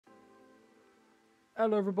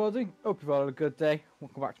Hello everybody, hope you've all had a good day.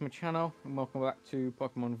 Welcome back to my channel and welcome back to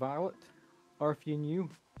Pokemon Violet. Or if you're new,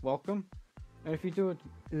 welcome. And if you do end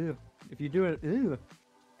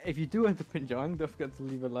up enjoying, don't forget to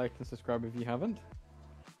leave a like and subscribe if you haven't.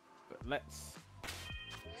 But let's...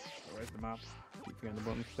 Where's the map? Keep forgetting the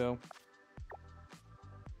button still.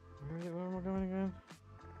 Where am I going again?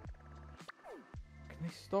 Can they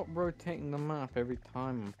stop rotating the map every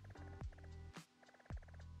time?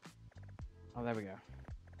 Oh, there we go.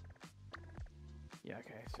 Yeah,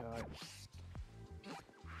 okay, so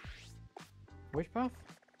which path?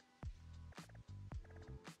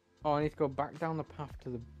 Oh, I need to go back down the path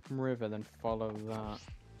to the river, then follow that.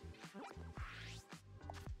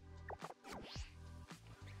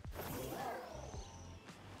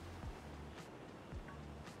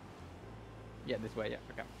 Yeah, this way, yeah,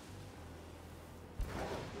 okay.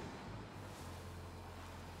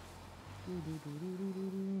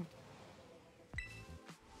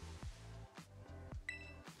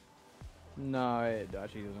 No, it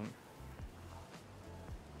actually doesn't.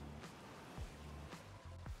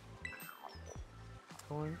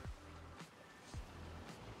 Coin.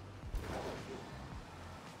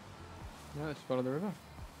 No, let's follow the river.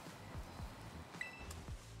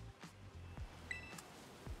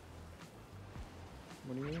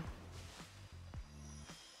 What do you mean?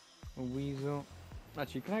 A weasel.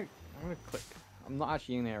 Actually, I'm gonna click. I'm not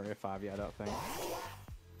actually in Area 5 yet, I don't think.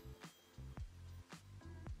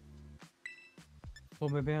 Well,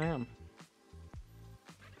 maybe I am.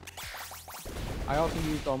 I also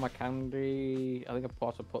used all my candy. I think I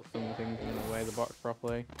also put some things in the way of the box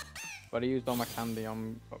properly. But I used all my candy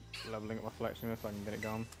on leveling up my selection so I can get it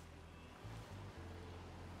going.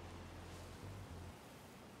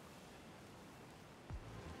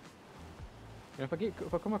 And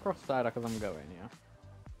if I come across the side because I'm going, yeah.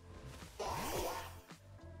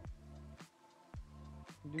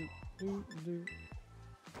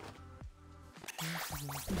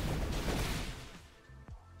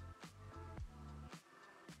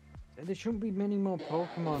 There shouldn't be many more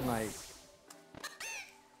Pokemon, like...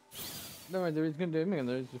 No, there is gonna do. I mean,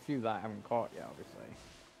 there's a few that I haven't caught yet, obviously.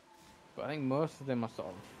 But I think most of them are sort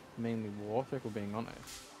of mainly water, if we're being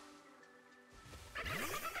honest.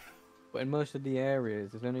 But in most of the areas,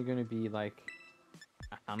 there's only going to be like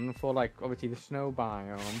a handful. Like obviously the snow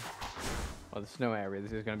biome or the snow area,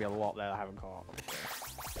 there's going to be a lot there I haven't caught, obviously.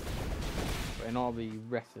 But in all the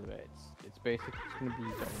rest of it, it's basically going to be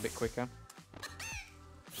sort of a bit quicker.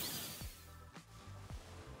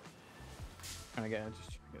 Trying to get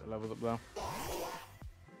the levels up though.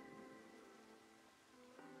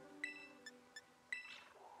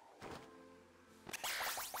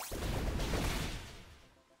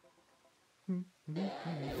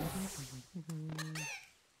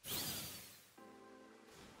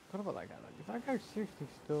 What about that guy? Like, is that guy seriously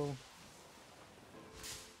still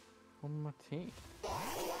on my team? Yeah,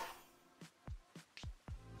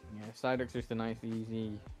 Psyduck's just a nice,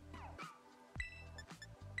 easy.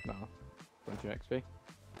 Well, bunch of XP.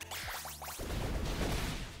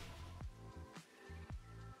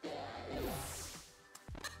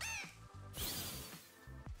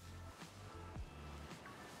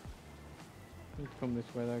 Need to come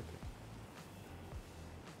this way though.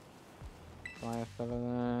 Fire fella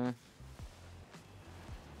there.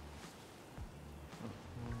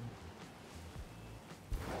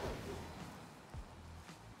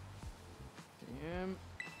 Damn.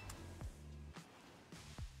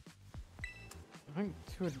 I think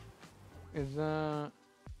two is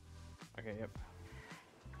okay, yep.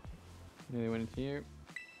 Nearly went into you.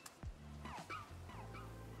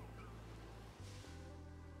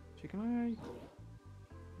 Chicken eye.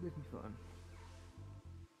 With me fun.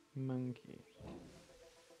 Monkey.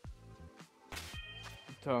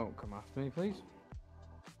 Don't come after me, please.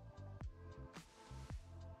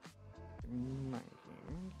 Monkey.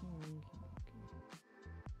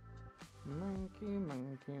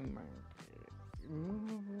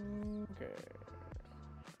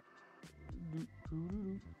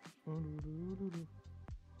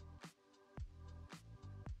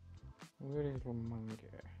 Where is the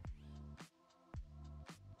monkey?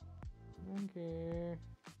 Monkey.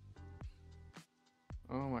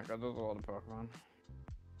 Oh my god, those are all the Pokemon.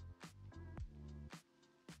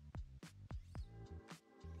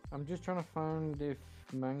 I'm just trying to find if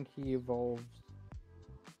Mankey evolves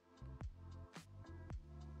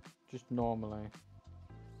just normally.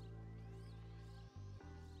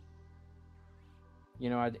 You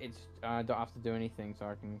know, I don't have to do anything so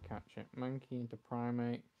I can catch it. Monkey into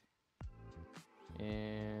Primate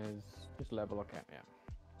is just level, okay, yeah.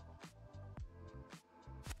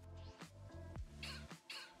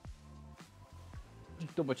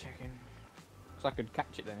 double checking. So I could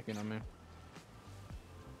catch it then, if you know what I mean.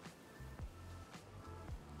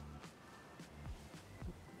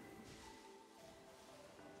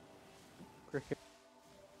 Cricket.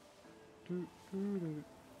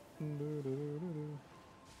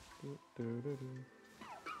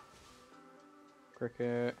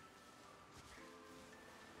 Cricket.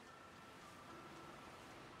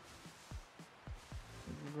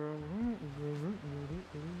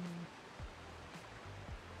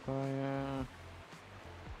 Fire.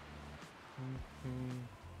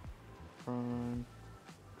 Prime.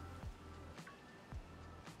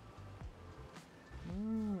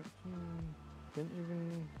 Didn't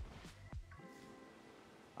even.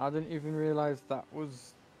 I didn't even realize that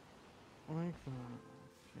was like that.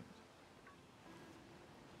 Shit.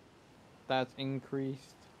 That's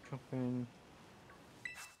increased chopping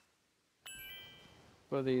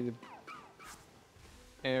for the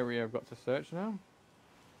area I've got to search now.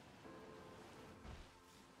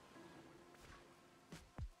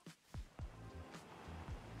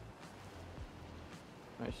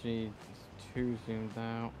 Actually, it's too zoomed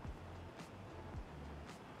out.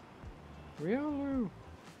 Riolu!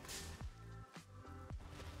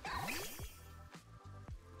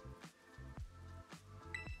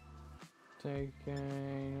 Take a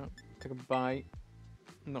bite.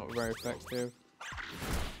 Not very effective.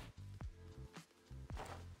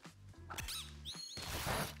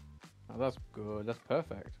 Oh, that's good. That's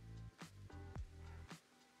perfect.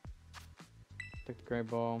 Take the great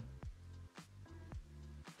ball.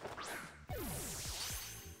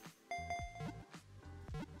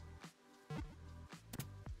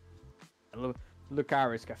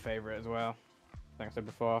 Lucari's my favorite as well. Like I said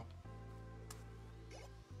before.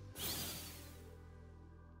 It's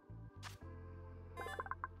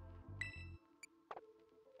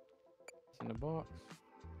in the box.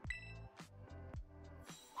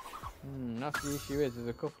 That's the issue is there's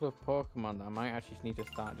a couple of Pokemon that I might actually need to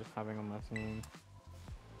start just having on my team.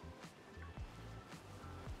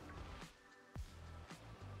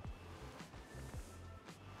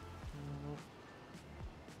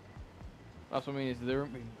 That's what I mean, is there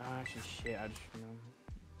won't be actually shit, I just remember.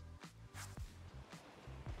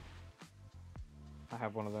 I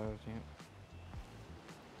have one of those, yeah.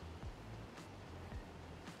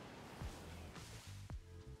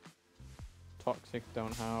 Toxic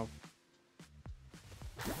don't have.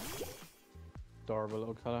 Adorable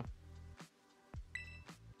little colour.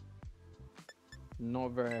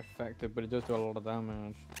 Not very effective, but it does do a lot of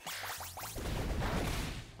damage.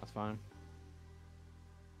 That's fine.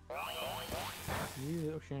 You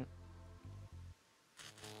little shit.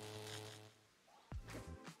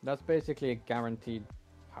 That's basically a guaranteed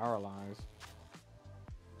paralyze.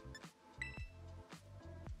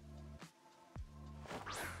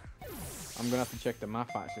 I'm gonna have to check the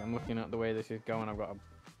map actually. I'm looking at the way this is going. I've got a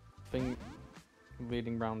thing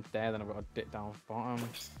leading round there, then I've got a dip down bottom.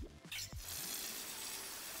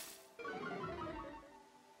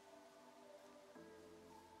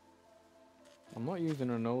 I'm not using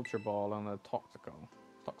an Ultra Ball on a Toxel,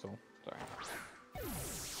 sorry.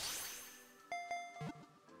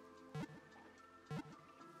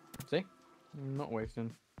 See? I'm not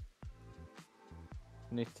wasting.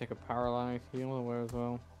 I need to take a Paralyze heal away as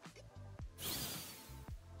well.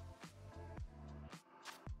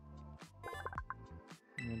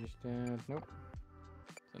 I just nope.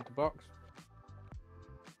 Center box.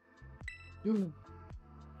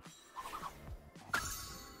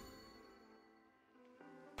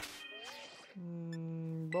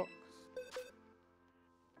 Box.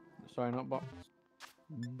 Sorry, not box.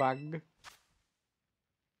 Bag.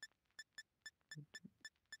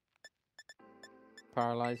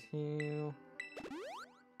 Paralyze heal.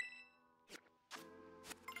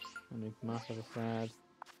 I need massive sad.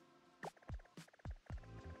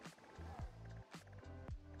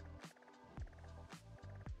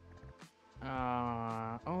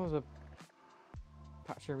 Oh, there's a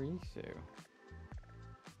Pachirisu.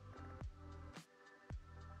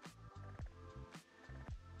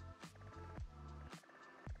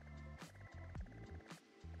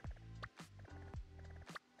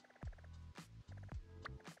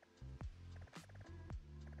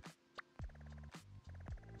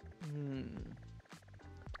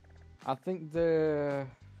 I think the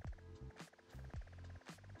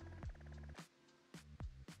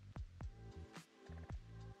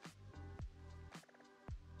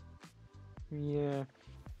yeah,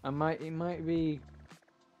 it might be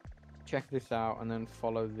check this out and then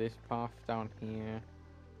follow this path down here.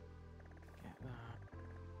 Get that.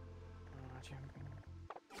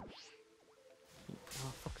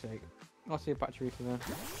 Oh, fuck's sake. I'll see a Pachirisu there.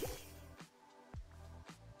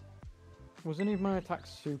 Was any of my attacks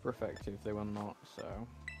super effective? They were not, so...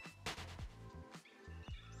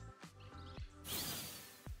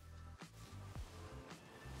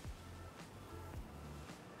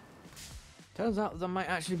 Turns out there might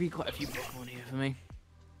actually be quite a few Pokemon here for me.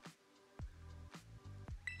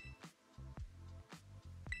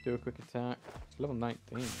 Do a quick attack. It's level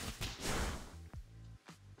 19.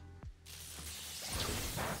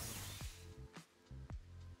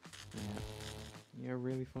 Yeah. You're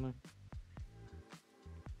really funny.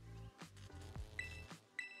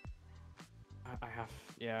 I have,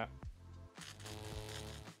 yeah.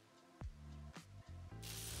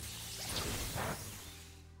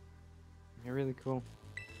 You're really cool.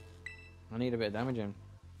 I need a bit of damage in.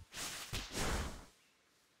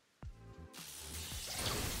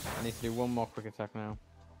 I need to do one more quick attack now.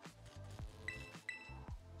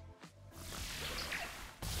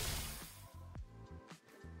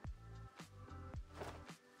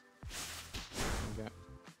 Okay.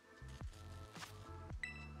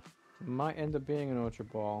 Might end up being an Ultra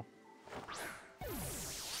Ball.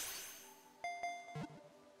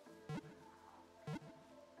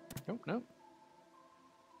 Nope, nope.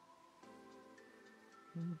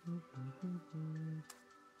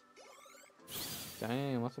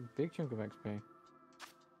 Damn, that's a big chunk of XP.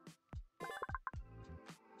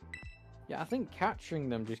 Yeah, I think capturing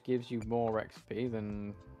them just gives you more XP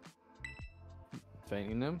than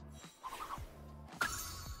fainting them.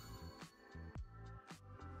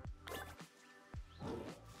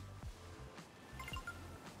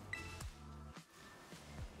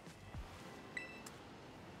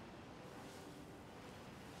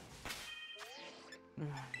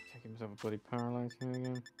 Taking myself a bloody paralyze here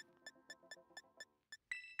again.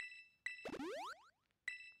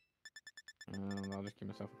 And I'll just give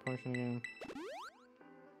myself a potion again.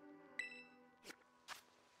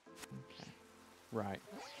 Okay. Right.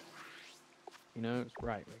 You know, it's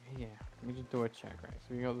right here. Let me just do a check, right?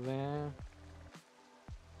 So we got there.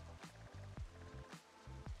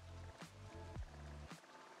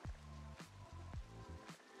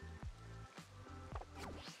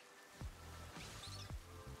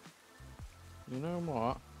 You know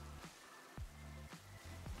what?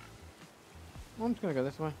 I'm just gonna go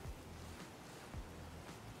this way.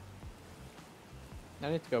 I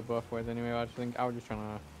need to go both ways anyway. I just think I was just trying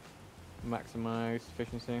to maximize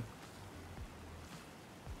efficiency.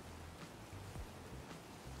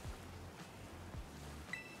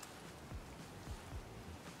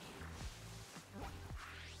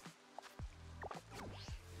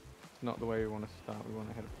 It's not the way we want to start. We want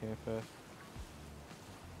to head up here first.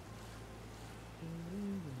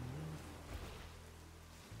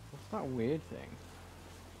 What's that weird thing?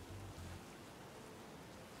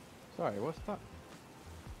 Sorry, what's that?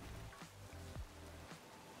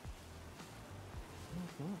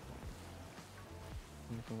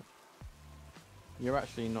 You're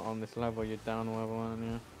actually not on this level, you're down a level, aren't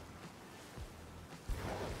you?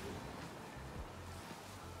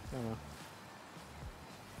 Come on.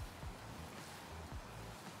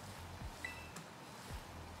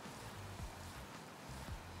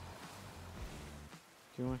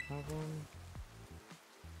 Do I have one?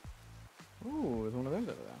 Ooh, there's one of those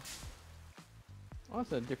over there. Oh,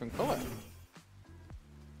 that's a different colour.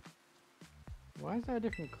 Why is that a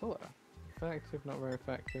different colour? Effective, not very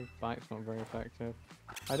effective. Bite's not very effective.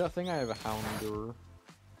 I don't think I have a Houndour.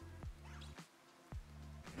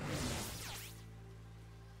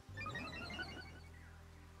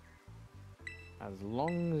 As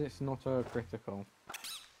long as it's not a critical.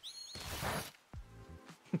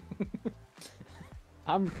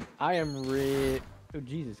 I am really... Oh,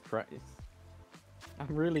 Jesus Christ.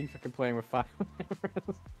 I'm really fucking playing with fire.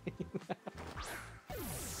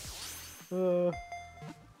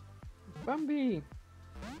 Bambi!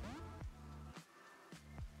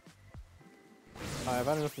 I've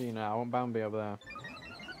had enough of you now. I want Bambi over there.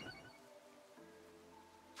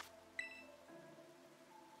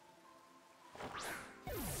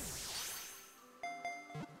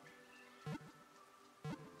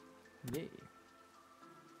 Yeah.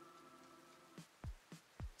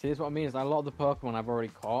 See, this is what I mean, is a lot of the Pokemon I've already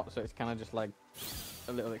caught, so it's kind of just like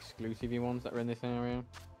a little exclusive-y ones that are in this area.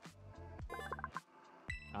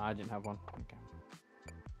 Oh, I didn't have one. Okay.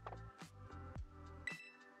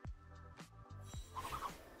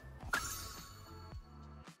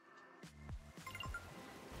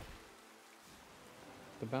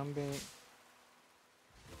 The Bambi.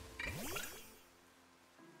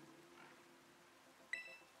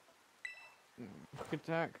 Quick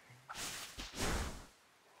attack.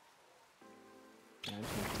 Yeah, I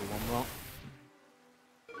just need to do one more.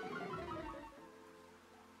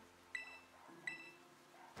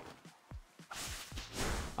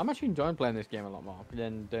 I'm actually enjoying playing this game a lot more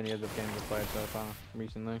than any other games I've played so far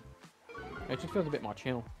recently. It just feels a bit more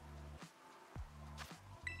chill.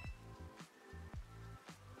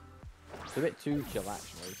 It's a bit too chill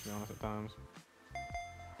actually, to be honest, at times.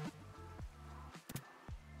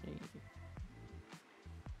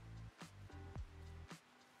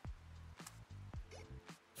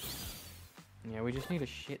 Yeah, we just need a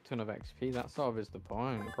shit ton of XP. That sort of is the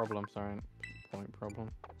point. Problem, sorry. Problem.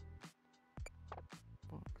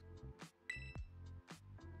 Fuck.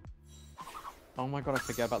 Oh my god, I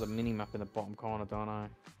forget about the mini-map in the bottom corner, don't I?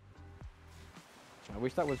 I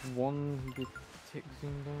wish that was one big tick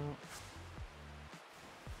zoomed out.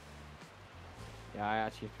 Yeah, I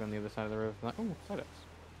actually have to be on the other side of the roof. Like, oh, Psyducks.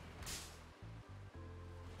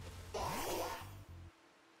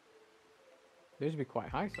 These would be quite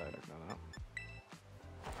high Psyducks now, that.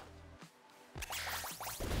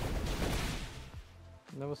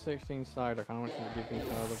 Level 16 Psyduck, how much does it give me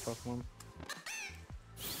for other Pokemon?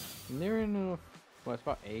 Near enough. Well, it's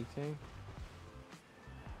about 80.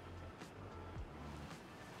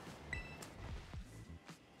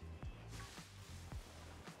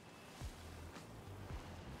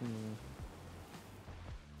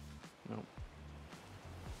 Nope.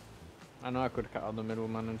 I know I could cut out the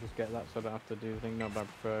middleman and just get that so I don't have to do the thing. No, but I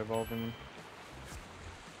prefer evolving them.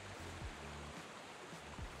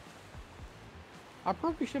 I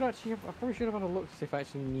probably should have had a look to see if I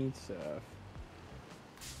actually need surf.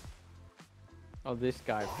 Oh, this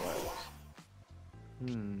guy floats.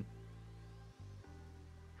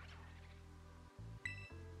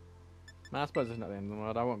 I suppose it's not the end of the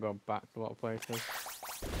world. I won't go back to a lot of places.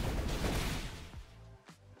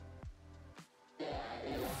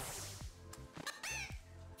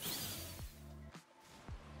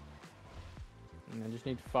 And I just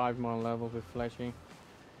need 5 more levels with Fletchy.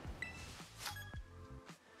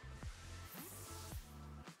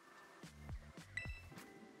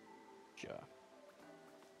 Sure.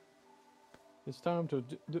 It's time to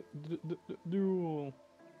duel.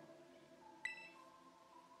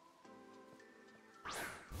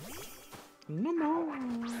 No more.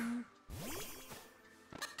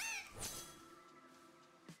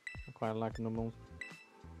 I quite like normals.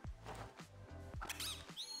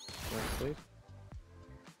 Yes, please.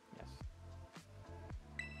 Yes.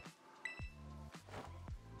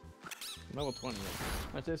 Level 20.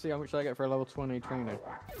 Let's see how much I get for a level 20 trainer.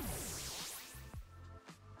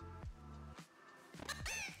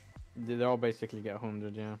 They all basically get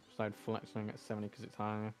 100, yeah. Besides flexing at 70 because it's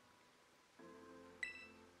higher.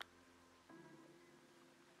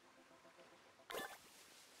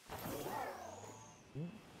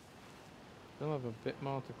 Still have a bit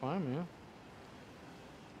more to climb here.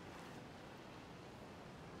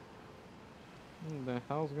 What the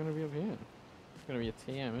hell's gonna be up here? It's gonna be a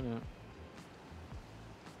TM, isn't it?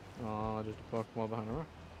 Oh, just a Pokemon behind a rock.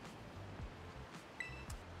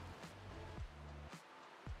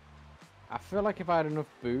 I feel like if I had enough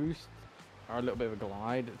boost or a little bit of a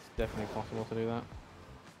glide, it's definitely possible to do that.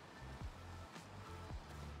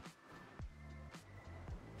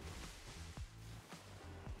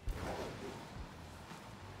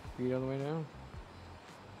 Speed all the way down.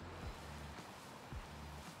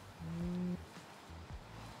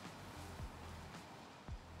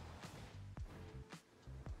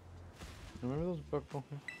 Remember those Pokemon?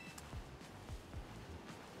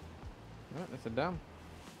 Alright, let's head down.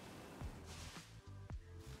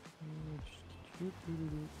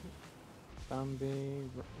 Bambi,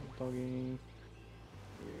 doggy.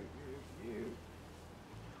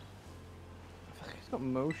 I feel like it's got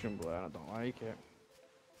motion blur and I don't like it.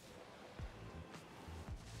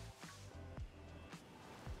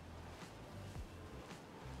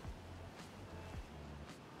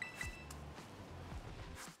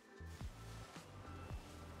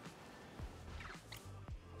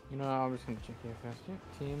 You know, I'm just gonna check here first. Yeah,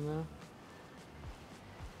 team there.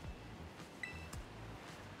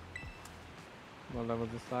 What level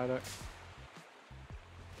is this side at?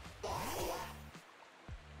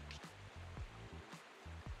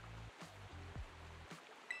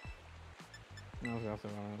 No, I was also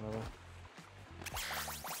on that level.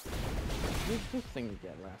 This thing would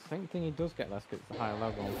get less. I think the thing he does get less because it's a higher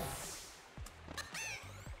level.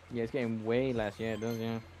 Yeah, it's getting way less. Yeah, it does,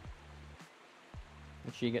 yeah.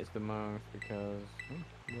 And she gets the most because...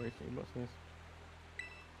 Oh, where is she? What's this?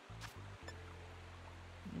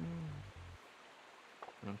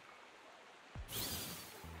 Oh.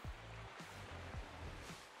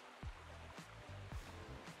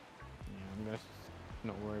 Yeah, I'm gonna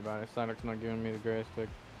not worry about it. Psyduck's not giving me the gray stick.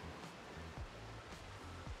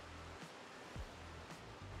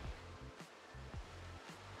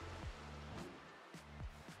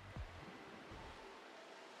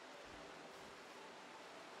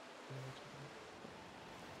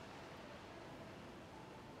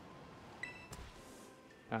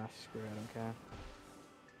 Ah, screw it, I don't care.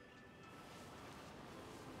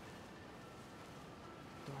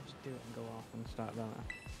 Do I just do it and go off and start that?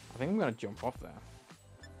 I think I'm gonna jump off there.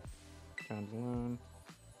 Trying to learn.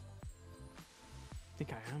 I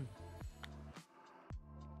think I am.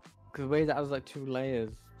 Because the way that has like 2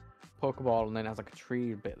 layers, Pokeball, and then it has like a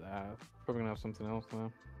tree bit there. Probably gonna have something else there.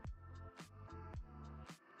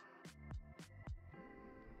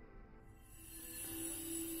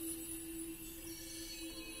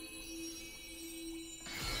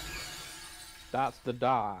 That's the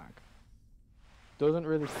dog. Doesn't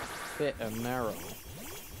really fit a Meryl.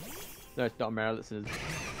 No, it's not a Meryl, it's a...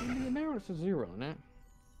 Meryl, it's a 0, isn't it?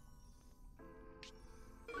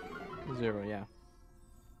 0, yeah.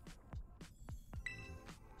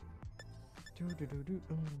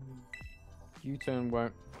 U-turn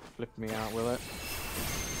won't flip me out, will it?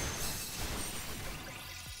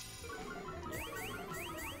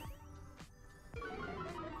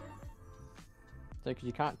 Because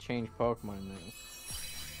you can't change Pokemon in this.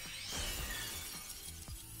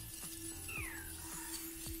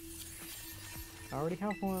 I already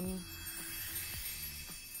have one.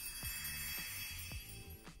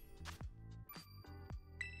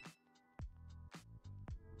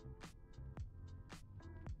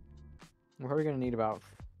 We're probably gonna need about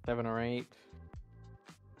 7 or 8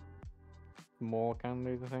 more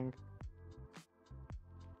candies, I think.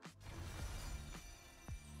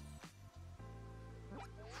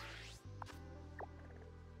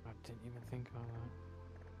 I didn't even think about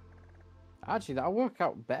that. Actually, that'll work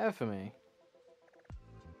out better for me.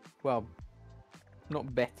 Well,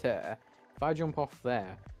 not better. If I jump off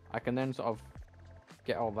there, I can then sort of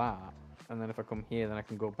get all that, and then if I come here, then I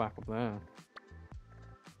can go back up there.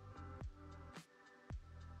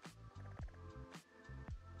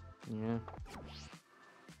 Yeah.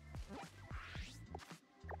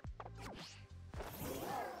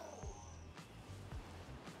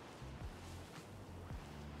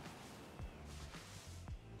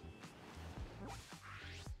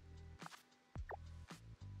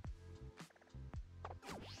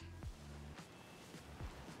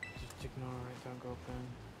 Just ignore it, don't go up there.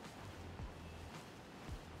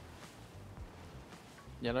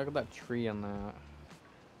 Yeah, look at that tree on that.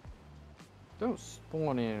 Don't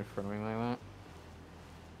spawn in front of me like that.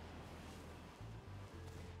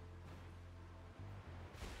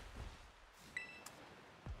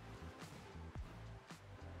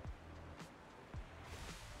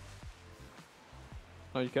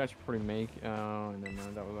 Oh, you can actually probably make... Oh, never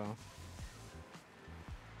mind, that was all.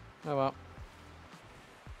 Oh well.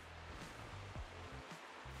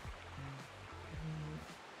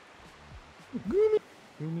 Gimme!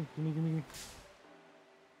 Gimme, gimme, gimme, gimme.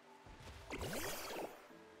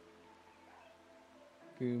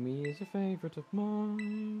 Gumi is a favourite of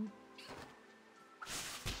mine.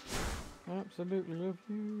 Absolutely love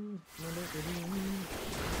you. I don't really mean.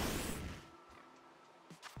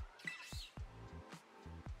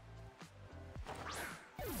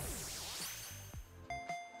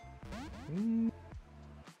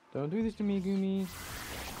 Don't do this to me, Gumi.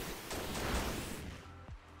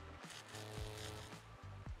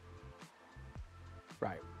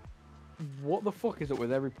 Right. What the fuck is up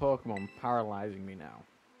with every Pokemon paralyzing me now?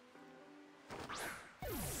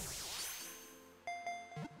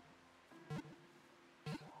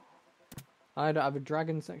 I don't have a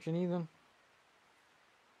dragon section either.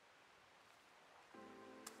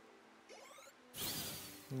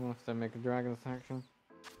 We'll have to make a dragon section.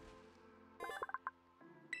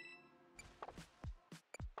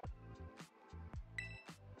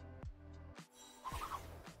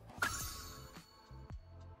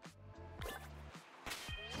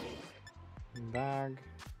 Bag.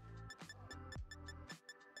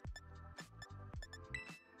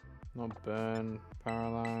 Not burn,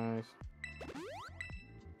 paralyze.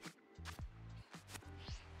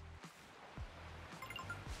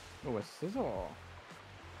 Oh, a scissor.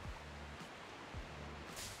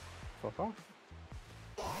 Fuck off.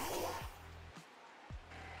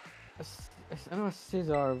 I know a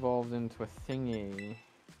scissor evolved into a thingy,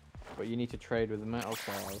 but you need to trade with the metal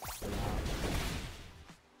claws for that.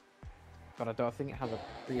 But I don't think it has a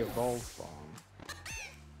pre-evolved form.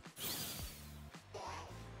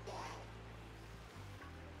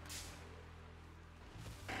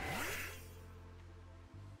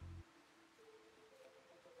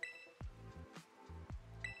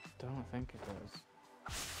 Don't think it does.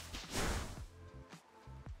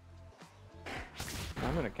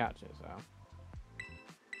 I'm gonna catch it, so.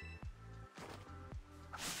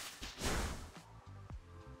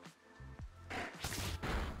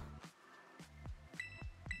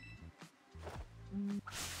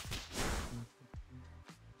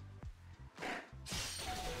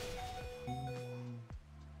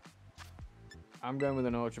 I'm going with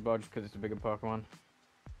an Ultra Ball just because it's a bigger Pokemon.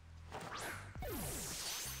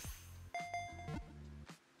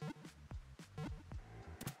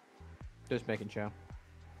 Just making sure.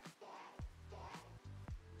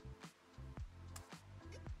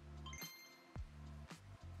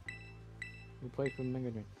 Replace with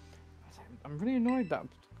Mega Drain. I'm really annoyed that a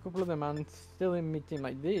couple of them are still in my team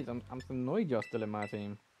like this. I'm annoyed you're still in my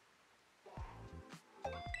team.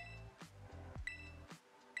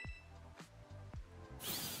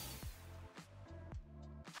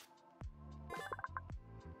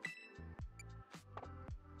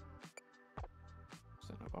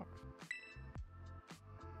 Center box.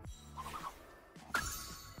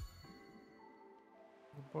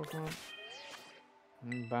 Pokemon.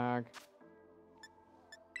 Bag.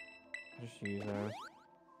 Just use those.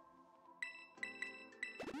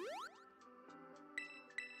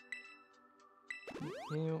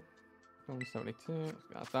 Heal. 72.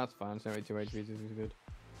 That's fine. 72 HP is good.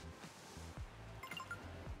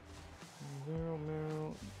 0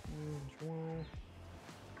 mil. 12.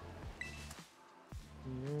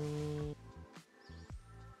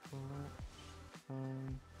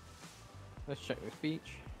 Let's check this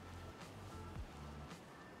beach.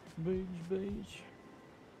 Beach.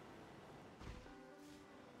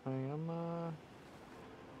 I am, what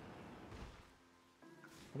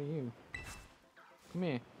are you? Come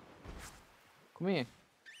here. Come here.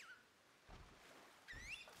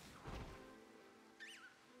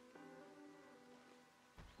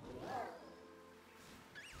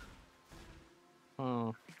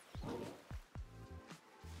 Oh.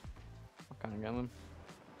 I can't get them.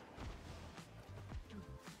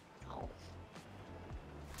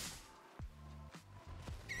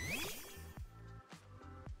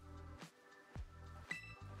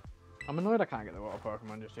 I'm annoyed I can't get the water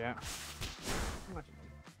Pokemon just yet.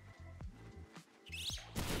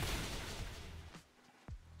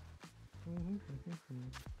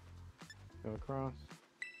 Go across.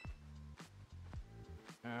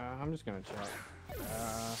 I'm just gonna check.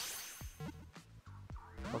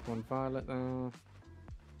 Pokemon Violet there.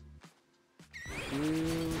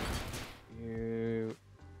 You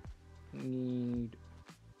need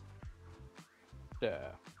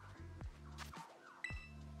there.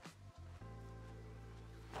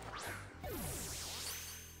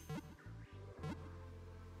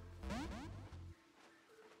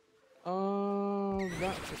 Oh,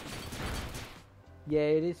 that's... Yeah,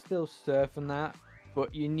 it is still Surf and that,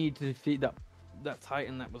 but you need to defeat that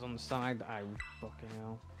Titan that was on the side. I fucking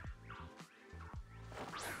hell.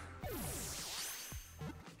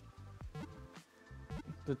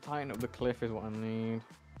 The Titan up the cliff is what I need.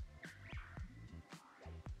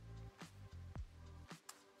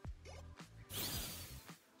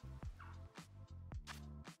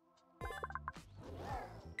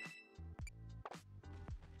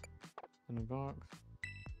 In a box.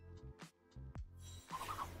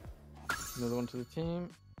 Another one to the team.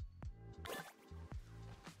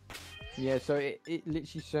 Yeah, so it literally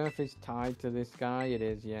Surf is tied to this guy. It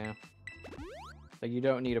is, yeah. Like, you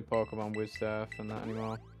don't need a Pokemon with Surf and that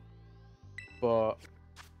anymore. But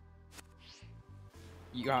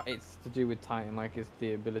it's to do with Titan, like it's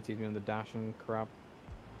the ability to do the dash and crap.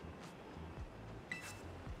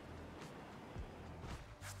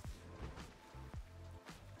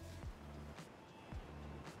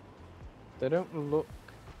 They don't look...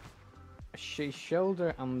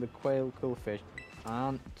 Shoulder and the Quail Quillfish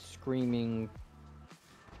aren't screaming...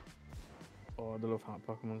 Oh, the Love Heart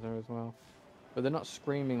Pokemon's there as well. But they're not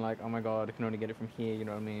screaming like, oh my god, I can only get it from here, you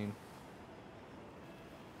know what I mean?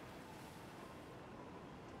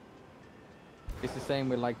 It's the same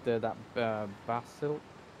with like that Basil,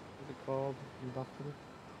 what's it called? Basil?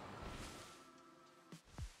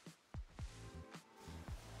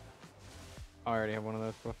 Oh, I already have one of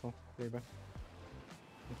those, Russell.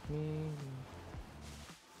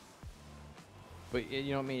 But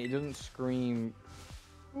you know what I mean? It doesn't scream.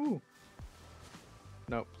 Ooh.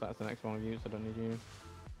 Nope, that's the next one of you, so I don't need you.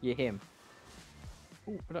 You're him.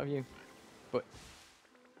 Ooh, I don't have you. But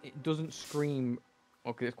it doesn't scream.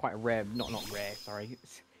 Okay, it's quite a rare. Not rare. Sorry,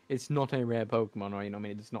 it's not a rare Pokemon, or you know what I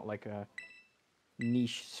mean? It's not like a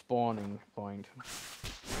niche spawning point.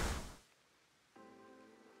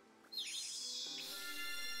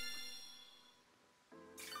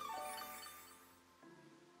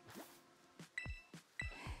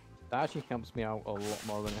 That actually helps me out a lot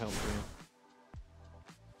more than it helps you.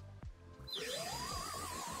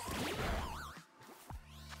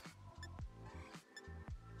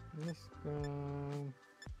 Let's go.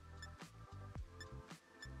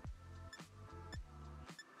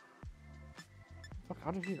 Fuck,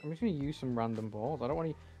 how did you... I'm just gonna use some random balls. I don't want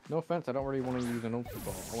to... No offense, I don't really want to use an Ultra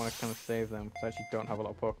Ball. I want to kind of save them because I actually don't have a lot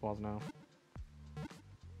of Pokeballs now.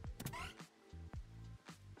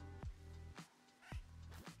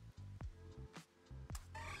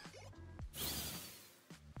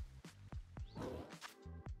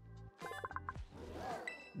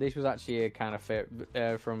 This was actually a kind of fit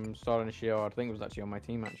from Sword and Shield. I think it was actually on my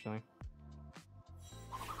team actually.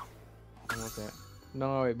 What was it?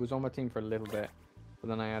 No, it was on my team for a little bit, but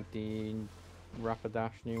then I had the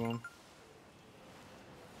Rapidash new one.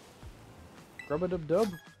 Grub a dub dub.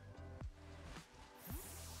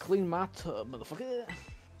 Clean my tub, motherfucker.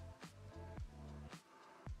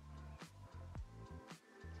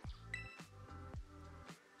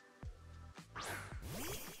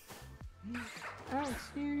 Ouch,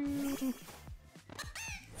 you.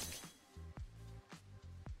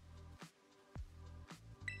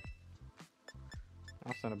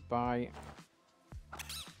 I'll send a bite.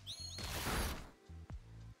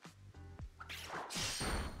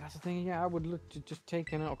 That's the thing, yeah, I would look to just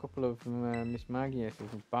taking out a couple of Miss Magius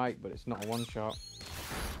as a bite, but it's not a one shot.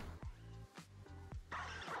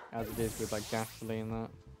 As it is with like Ghastly and that.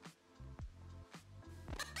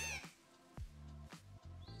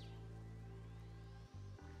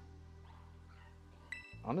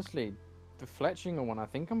 Honestly, the Fletchinger one, I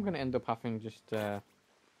think I'm going to end up having just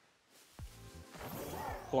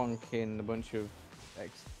plonk in a bunch of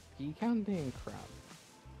XP candy and crap.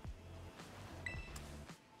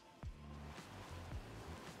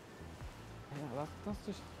 Yeah,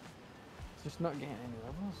 that's just not getting any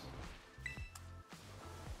levels.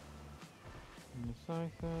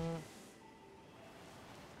 Scyther.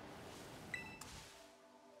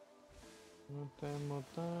 Not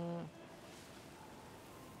that.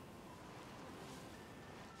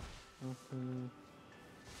 Okay.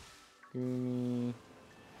 Gumi.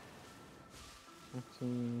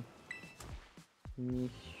 Actually.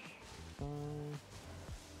 Mish.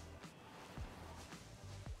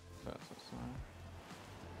 That's a sign.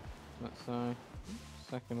 That's a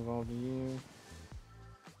second of all the year.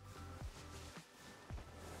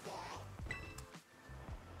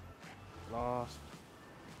 Lost.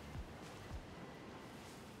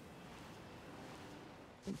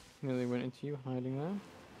 Nearly went into you hiding there.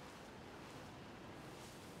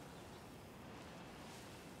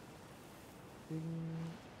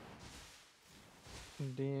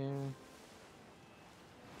 Dear.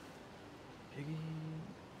 Piggy.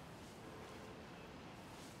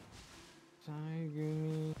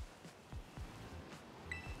 Saigumi.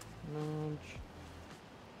 Nudge.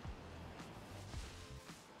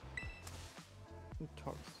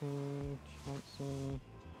 Toxic. Chansey.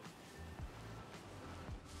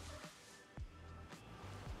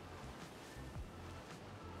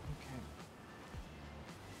 Okay.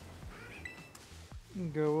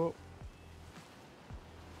 Go up.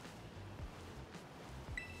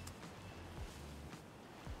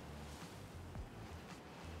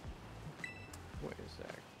 Wait a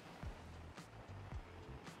sec.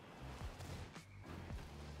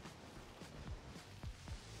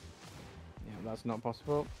 Yeah, that's not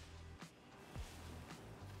possible.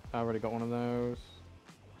 I already got one of those.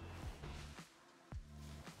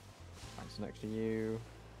 That's next to you.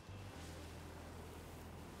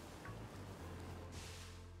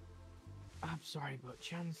 I'm sorry, but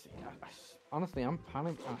Chansey. Honestly, I'm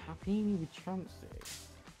happy with Chansey.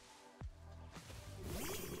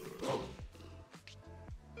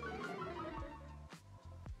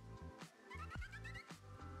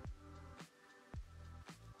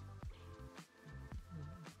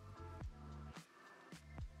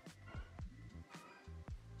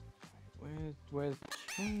 Where's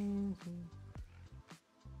Chansey?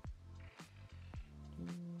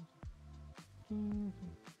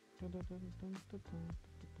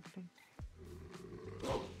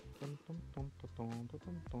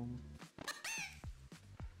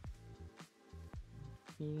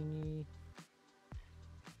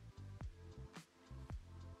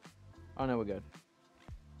 Oh no, we're good.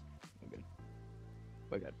 We're good.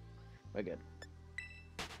 We're good. We're good.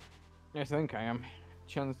 Yes, I think I am.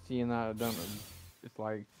 Chansey and that, I don't know. It's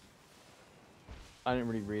like I didn't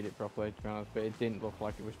really read it properly, to be honest, but it didn't look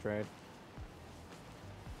like it was trade.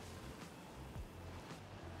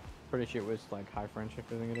 Pretty sure it was like high friendship,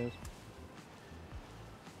 I think it is.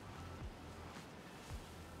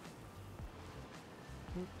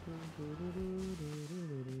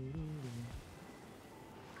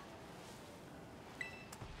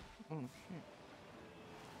 Oh shit.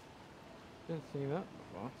 Didn't see that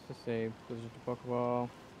before. Let's just say there's just a Pokeball.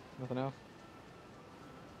 Nothing else.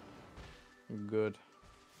 Good.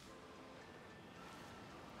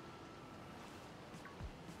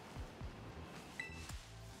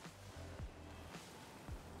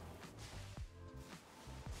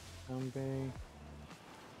 Zombie.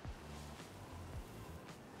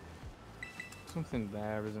 Something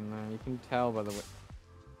there, isn't there? You can tell by the way.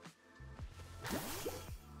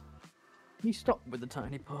 Can you stop with the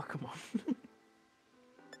tiny Pokemon?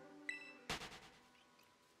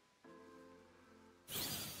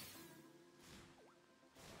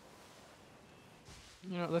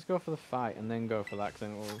 You know, let's go for the fight and then go for that, because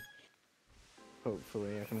then we'll...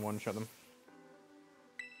 Hopefully I can one-shot them.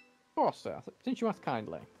 Of course, sir. Since you asked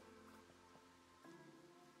kindly.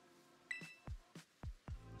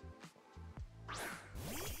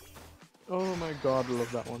 Oh my god, I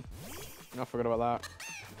love that one. I forgot about that.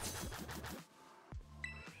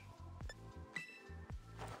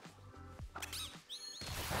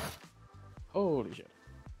 Holy shit.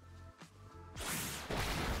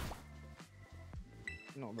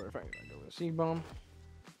 Not very effective. I go with a C-bomb.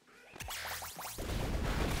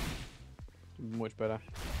 Much better.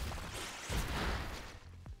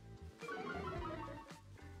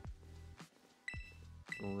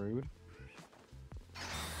 Rude.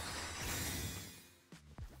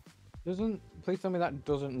 Please tell me that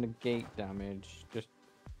doesn't negate damage. Just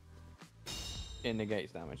it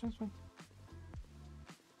negates damage. That's fine.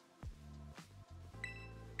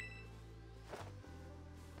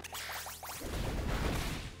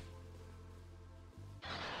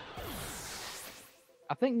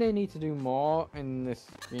 I think they need to do more in this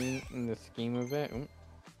scheme of it,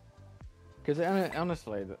 because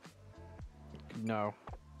honestly, no.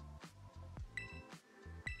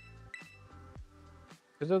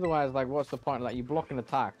 Because otherwise, like, what's the point? Like, you block an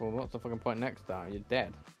attack. Well, what's the fucking point next time? You're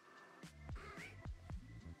dead.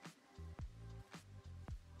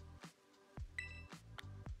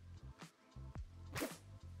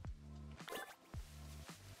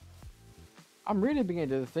 I'm really beginning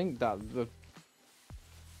to think that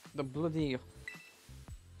the bloody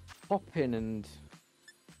hopping and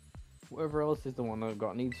whatever else is the one that I've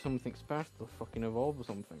got needs something special to fucking evolve or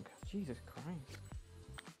something. Jesus Christ.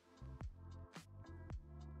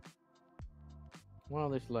 Well,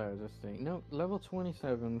 this loads, let's see. No, level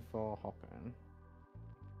 27 for hopping.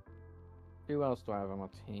 Who else do I have on my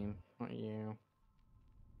team? Not you.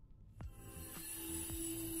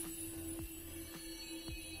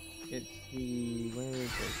 It's the... where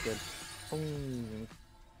is it? The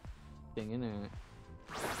thing, innit?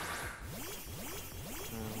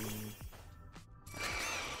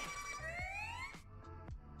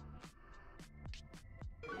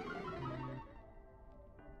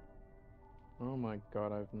 Oh my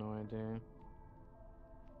god, I have no idea.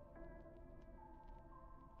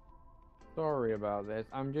 Sorry about this.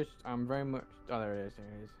 I'm very much... oh, there it is, there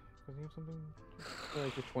it is. Does he have something? Oh,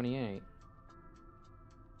 it's just 28.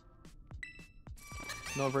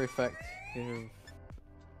 Not very effective.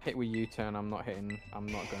 Hit with U-turn, I'm not going...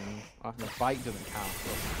 the bite doesn't count,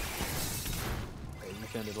 but...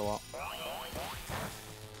 U-turn did a lot.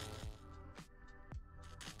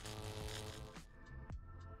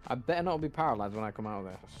 I better not be paralyzed when I come out of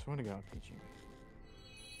there. I swear to God, Pichu.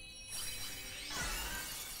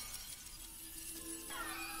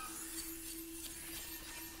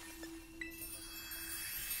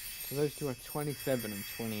 So those two are 27 and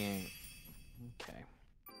 28. Okay.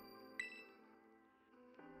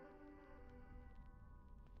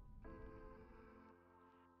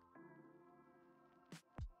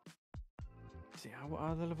 See, what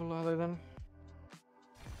other level are they then?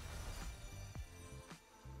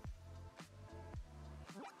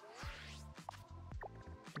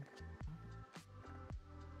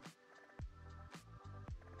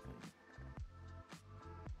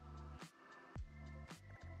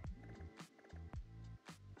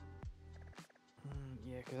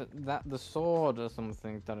 Yeah, because the sword or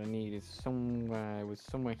something that I need is somewhere. It was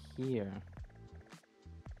somewhere here.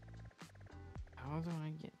 How do I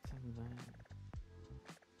get to there?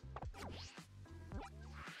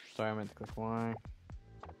 Sorry, I meant to click Y.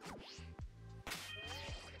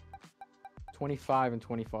 25 and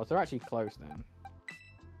 24. So they're actually close then.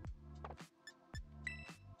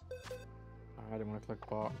 I didn't want to click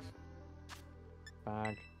box.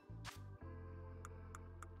 Bag.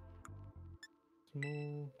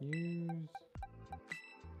 Small.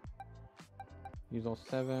 Use all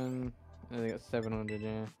 7. I think it's 700,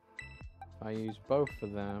 yeah. If I use both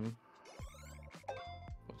of them.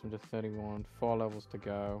 Puts them to 31. 4 levels to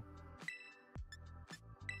go.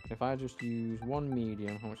 If I just use one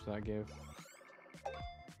medium, how much does that give?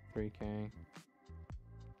 3k.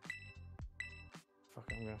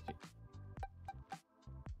 Fuck it, I'm gonna have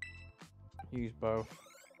to use both.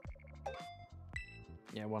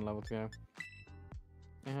 Yeah, 1 level to go.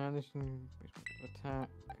 And this can attack.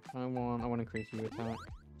 I want to increase your attack.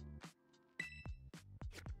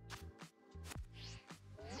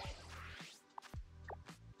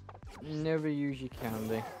 Never use your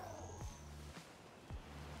candy.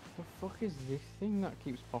 The fuck is this thing that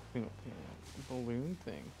keeps popping up here? Balloon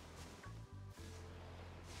thing.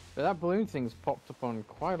 But that balloon thing's popped up on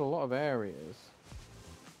quite a lot of areas.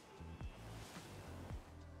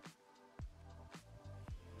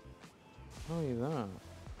 I'll tell you that.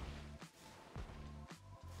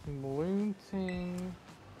 Balloon thing.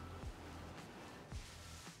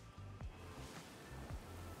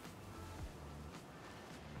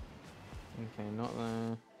 Okay, not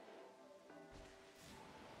there.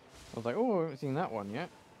 I was like, oh, I haven't seen that one yet.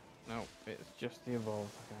 No, it's just the evolved.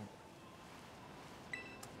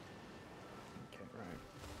 Okay, right.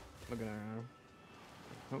 Look at that.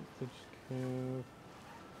 Hope they just curve.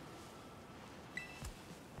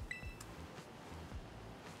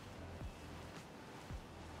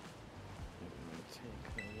 I'm gonna take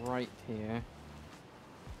a right here.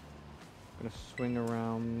 I'm gonna swing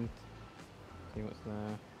around. See what's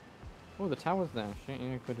there. Oh, the tower's there. Shit,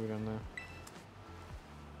 yeah, could have gone there.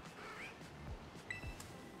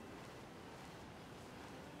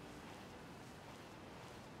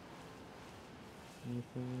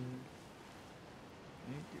 Anything?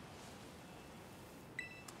 Thank you.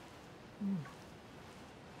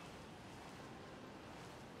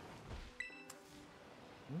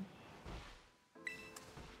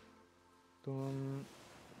 Done.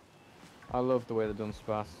 I love the way the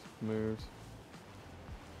Dunsparce moves.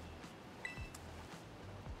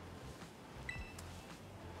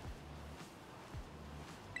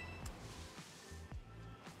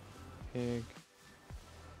 Pig.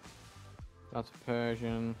 That's a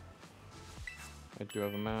Persian. I do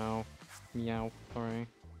have a Meow. Meow, sorry.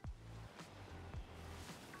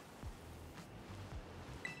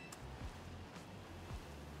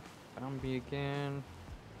 Bambi again.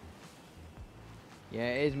 Yeah,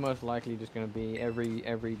 it is most likely just going to be every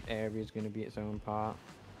area is going to be its own part.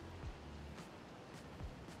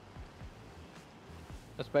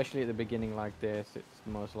 Especially at the beginning like this, it's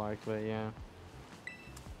most likely, yeah.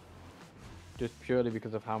 Just purely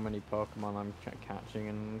because of how many Pokemon I'm catching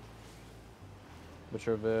and the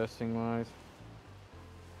traversing wise.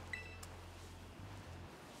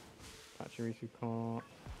 Pachirisu can't.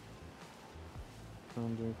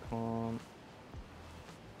 Kandu can't.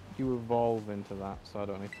 You evolve into that, so I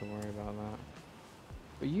don't need to worry about that.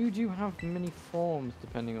 But you do have many forms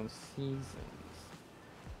depending on seasons.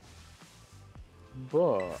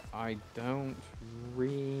 But I don't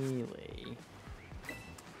really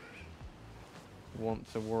want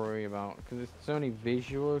to worry about, because it's only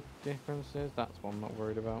visual differences. That's what I'm not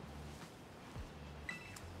worried about.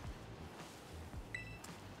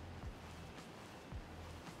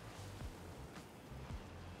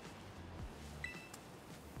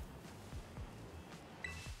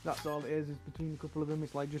 That's all it is between a couple of them.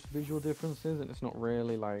 It's like just visual differences, and it's not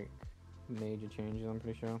really like major changes, I'm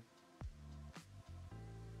pretty sure.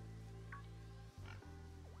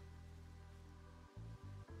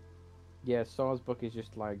 Yeah, Swordsbook is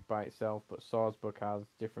just like by itself, but Swordsbook has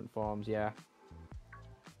different forms, yeah.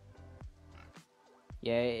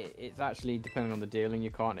 Yeah, it's actually depending on the dealing.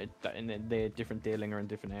 You can't, they're different dealing are in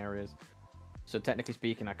different areas. So technically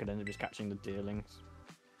speaking, I could end up just catching the dealings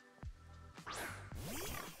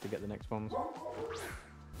to get the next ones.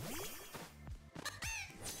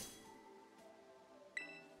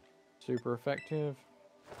 Super effective.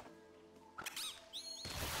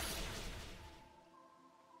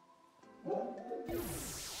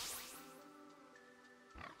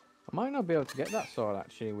 I might not be able to get that sword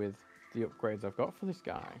actually with the upgrades I've got for this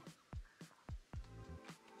guy.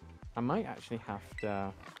 I might actually have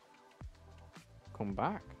to come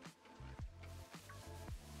back.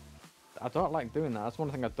 I don't like doing that. That's one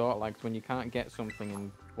thing I don't like, is when you can't get something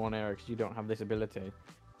in one area because you don't have this ability.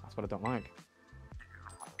 That's what I don't like.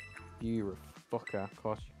 You fucker. Of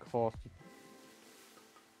course you.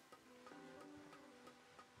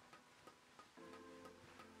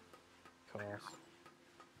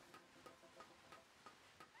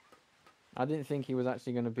 I didn't think he was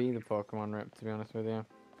actually going to be the Pokemon rep, to be honest with you.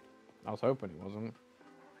 I was hoping he wasn't.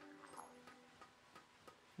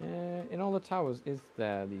 In all the towers, is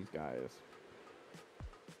there these guys?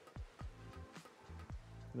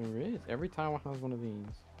 There is. Every tower has one of these.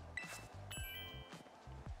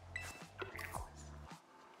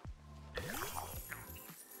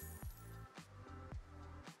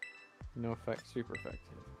 No effect, super effective.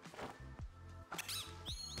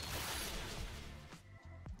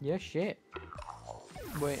 Yeah, shit.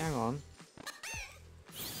 Wait, hang on.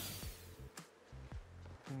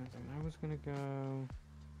 I was gonna go...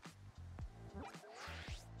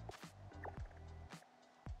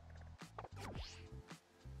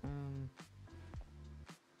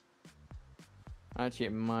 Actually,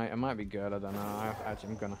 it might be good. I don't know. Actually,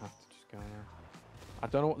 I'm gonna have to just go now. I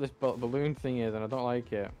don't know what this balloon thing is, and I don't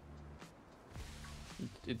like it.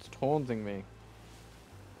 It's taunting me.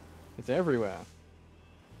 It's everywhere.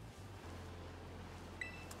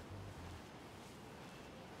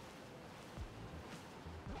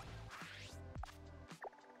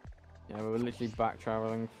 Yeah, we're literally back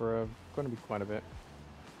traveling for going to be quite a bit.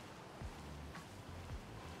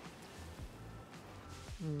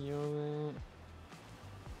 You're there.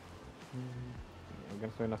 Yeah, we're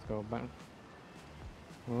gonna say let's go back.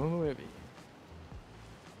 Oh, heavy.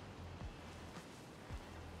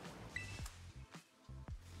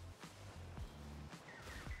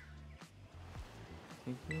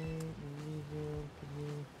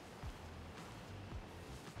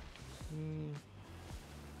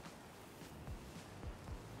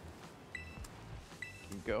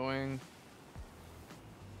 Keep going.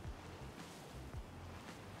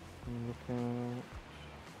 Look out.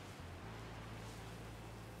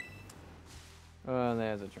 Oh,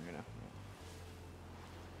 there's a trainer.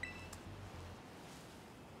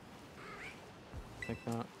 Take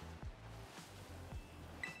that.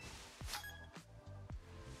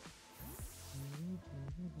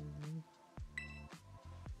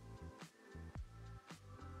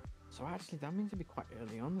 So actually, that means it'd be quite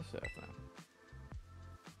early on the surf now.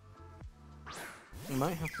 We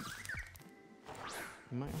might have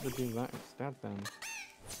to do that instead then.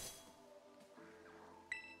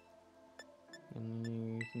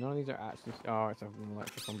 And none of these are actually. Oh, it's an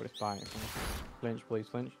electric one, but it's biting. Flinch, please,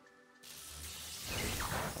 flinch.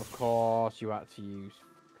 Of course, you had to use.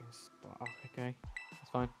 Oh, okay, that's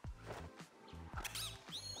fine.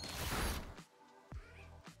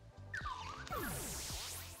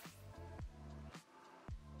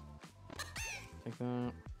 Take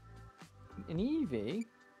that. An Eevee?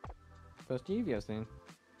 First Eevee I've seen.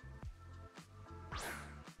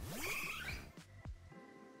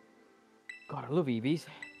 God, I love Eevees.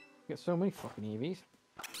 Get so many fucking Eevees.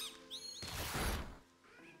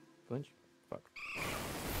 Flinch. Fuck.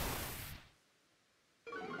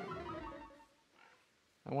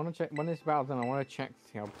 I want to check when this battle's done. I want to check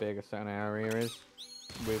to see how big a certain area is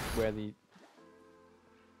with where the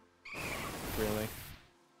really.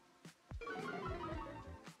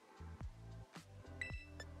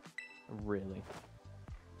 Really.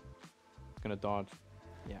 It's gonna dodge.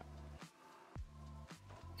 Yeah.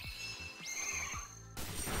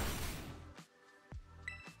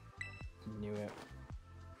 Knew it.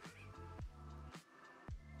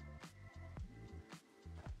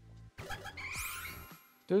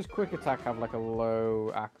 Does quick attack have like a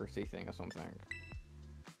low accuracy thing or something?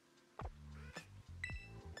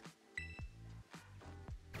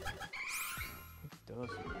 It does.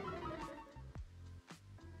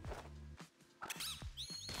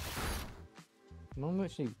 None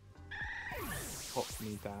literally topped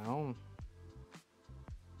me down.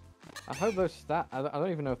 I hope those stat. I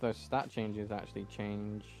don't even know if those stat changes actually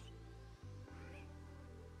change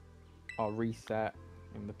or reset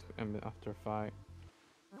after a fight.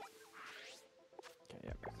 Okay,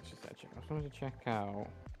 yeah, let's just check. I just wanted to check out.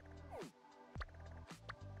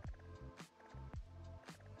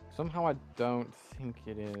 Somehow I don't think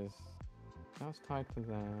it is. That's tied to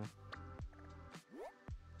there.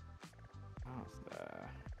 That's there.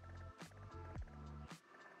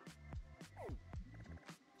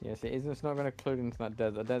 Yes, it is. It's not going to include into that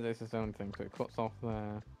desert. The desert's its own thing, so it cuts off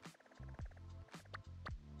there.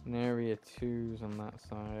 And area 2's on that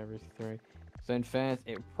side, area 3. So in fairness,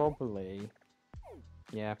 it probably,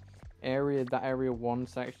 yeah, that area 1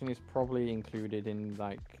 section is probably included in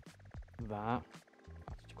like that.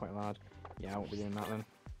 That's quite large. Yeah, I won't be doing that then.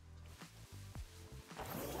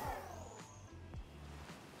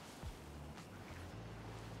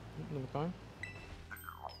 Another time.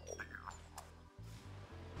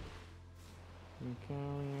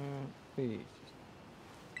 Please.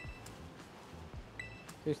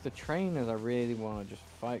 It's the trainers I really want to just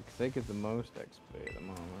fight because they give the most XP at the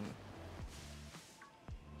moment.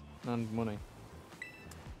 And money.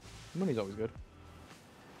 Money's always good.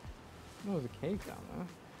 Oh, there's a cave down there.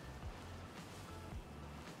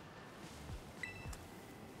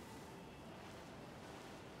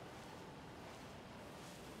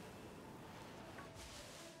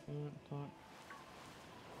 Talk.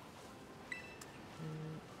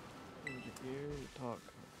 Talk.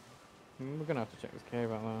 We're gonna have to check this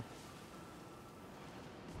cave out now.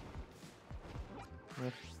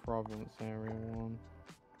 West Province Area 1.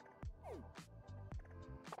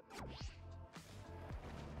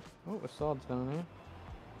 Oh, the sword's down here.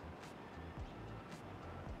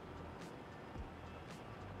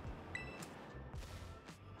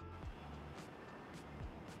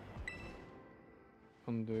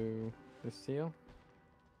 undo the seal.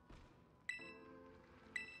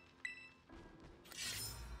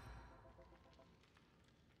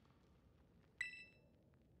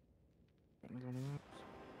 I'm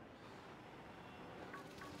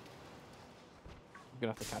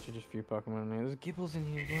gonna have to catch just a few Pokemon in here. There's Gibbles in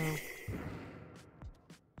here as well.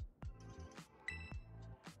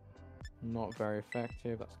 Not very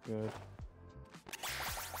effective, that's good.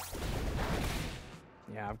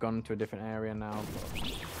 Yeah, I've gone to a different area now.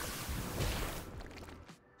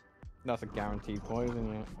 But that's a guaranteed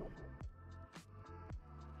poison, yeah.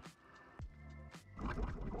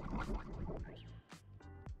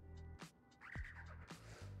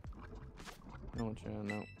 Oh,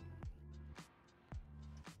 no.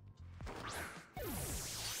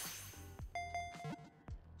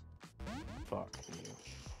 Fuck you.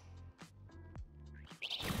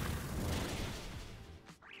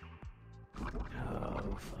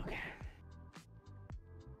 Oh, fuck.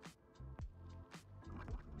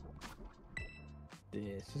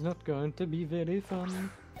 This is not going to be very fun.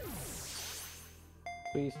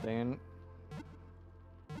 Please stay in.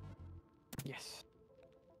 Yes.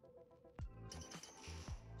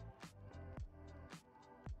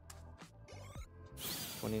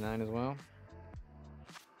 $29 as well.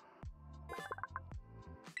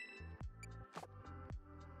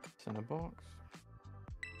 Center box.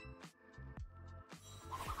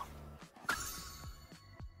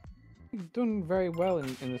 You've done very well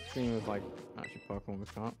in the stream of like actually Pokemon we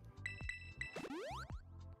can't.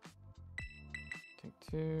 Take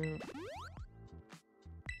 2.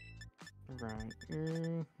 Right,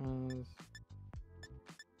 has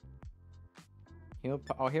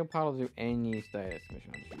he'll probably do any status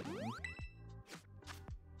mission.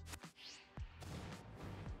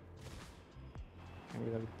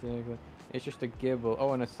 Maybe that'd be Diglett. It's just a Gibble.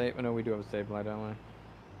 Oh, and a Sableye. No, we do have a Sableye, don't we?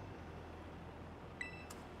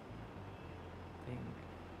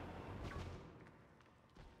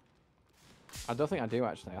 I don't think I do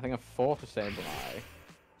actually. I think I fought a Sableye.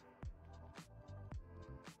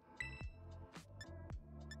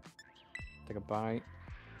 Take a bite.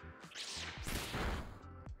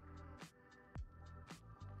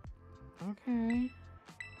 Okay.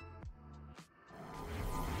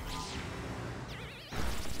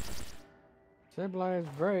 Sableye is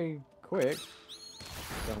very quick.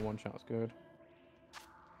 Done one shot's good.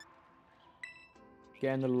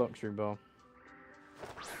 Getting the luxury ball.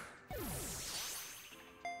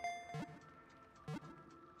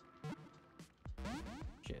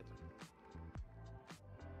 Shit.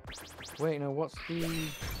 Wait, no, what's the...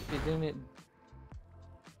 Isn't it...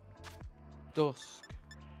 Dusk?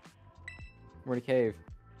 Where the cave?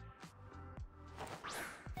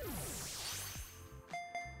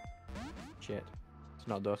 Shit. It's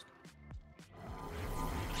not dusk.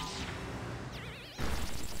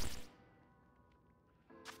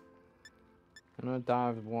 I'm gonna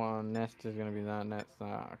dive one. Nest is gonna be that. Next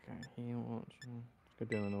that. Okay. Heal launch. Good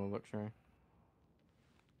deal another luxury.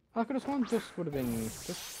 I could have sworn dusk would have been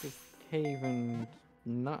just a cave and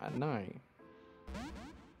not at night.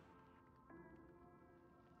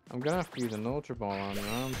 I'm gonna have to use an Ultra Ball on her,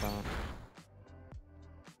 aren't I?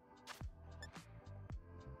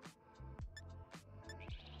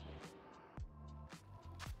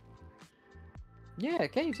 Yeah,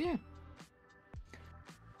 caves, yeah.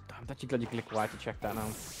 I'm actually glad you clicked Y to check that now.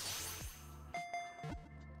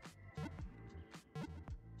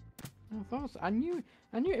 I thought so. I knew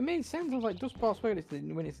it made sense. I was like, dust ball spell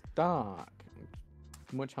when it's dark.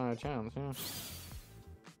 Much higher chance, yeah.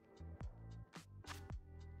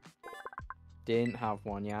 Didn't have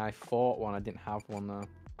one, yeah. I fought one, I didn't have one though.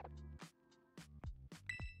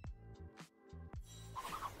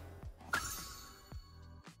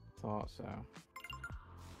 Thought so.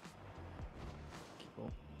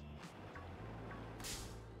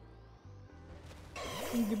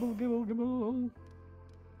 Gibble, gibble, gibble.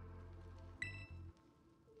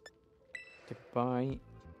 Take a bite.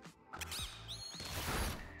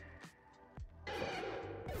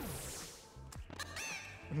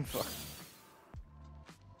 Fuck.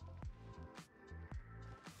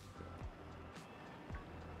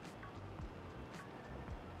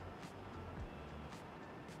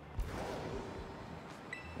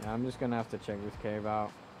 Yeah, I'm just gonna have to check this cave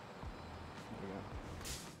out. There we go.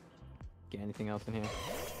 Get anything else in here?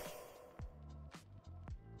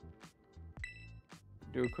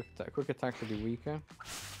 Do a quick attack. Quick attack should be weaker.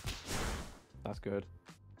 That's good.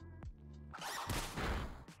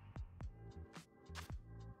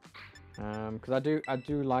 Because I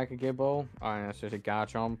do like a Gibble. It's just a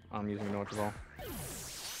Garchomp. I'm using an Ultra Ball.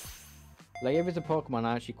 Like if it's a Pokemon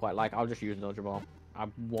I actually quite like, I'll just use an Ultra Ball. I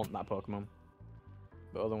want that Pokemon.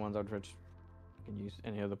 The other ones I'd just can use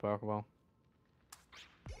any other Pokeball.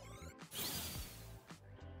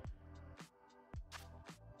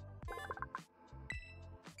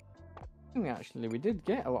 Actually, we did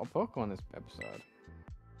get a lot of Pokemon this episode.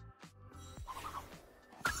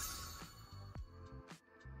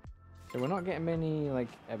 So we're not getting many, like,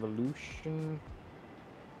 evolution.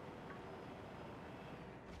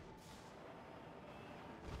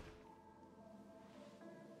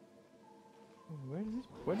 Where does this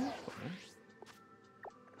put me?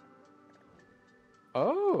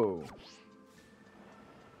 Oh!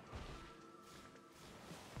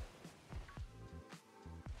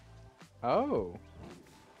 Oh!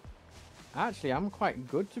 Actually, I'm quite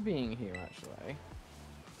good to being here, actually.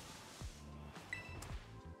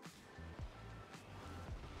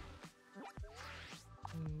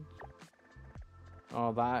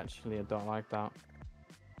 Oh, that actually, I don't like that.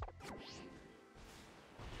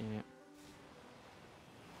 Yeah.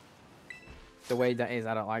 The way that is,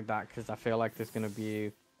 I don't like that, because I feel like there's going to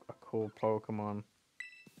be a cool Pokemon.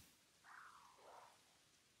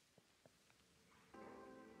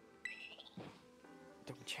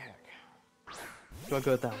 Double check. Do I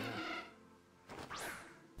go down there?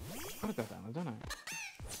 I gotta go down there, don't I?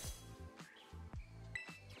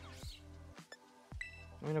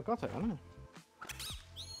 I mean, I've got it, haven't I?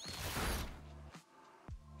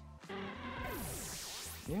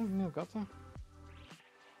 Yeah, I've got to.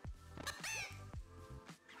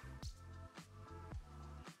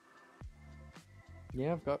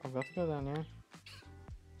 Yeah, I've got to go down here.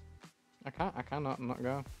 I cannot not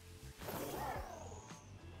go.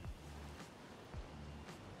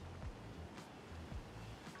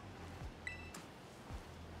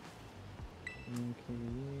 Okay.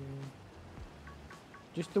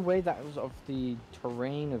 Just the way that was of the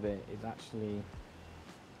terrain of it is actually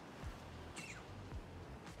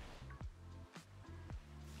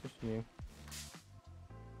just you.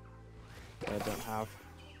 I don't have.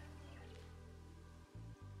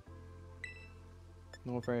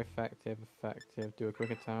 Not very effective. Do a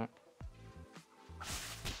quick attack.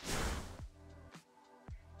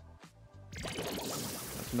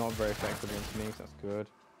 That's not very effective against me, so that's good.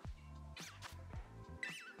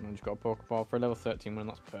 And I just got a Pokeball for a level 13 one,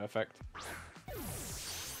 that's perfect.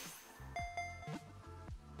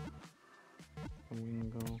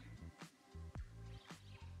 Wingo.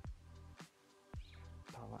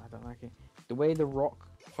 Oh, I don't like it. The way the rock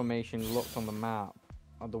formation looked on the map,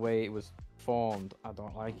 or the way it was formed, I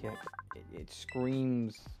don't like it. It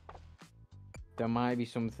screams there might be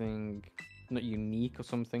something not unique or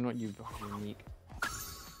something, not unique.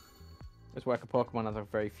 It's like a Pokemon has a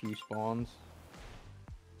very few spawns.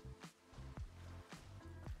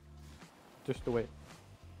 Just the way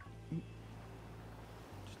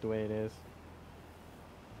it is.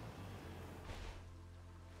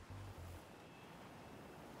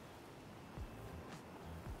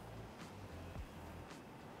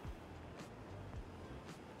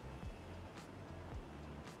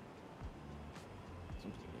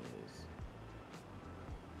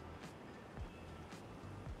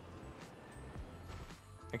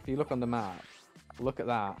 Like if you look on the map, look at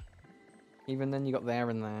that. Even then you got there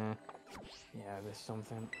and there. Yeah, there's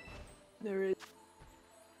something. There is.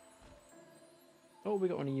 Oh, we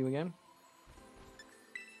got one of you again.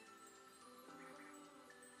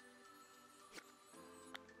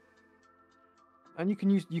 And you can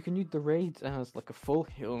use the raids as like a full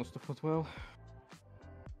heal and stuff as well.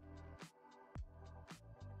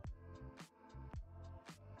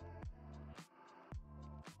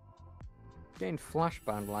 Getting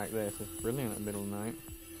flashbanged like this is brilliant at the middle of the night.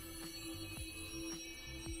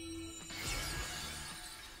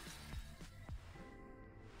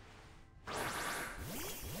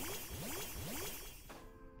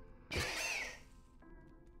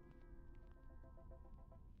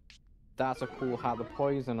 That's a cool hat. The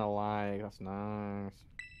poison I like. That's nice.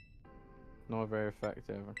 Not very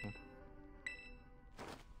effective. Okay.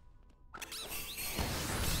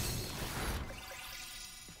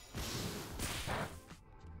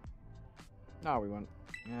 Oh, we went.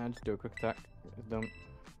 Yeah, just do a quick attack. It's done.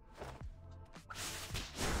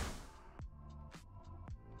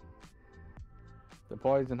 The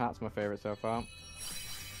poison hat's my favorite so far.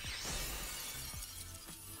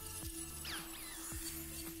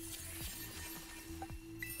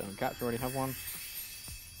 Don't cats already have one.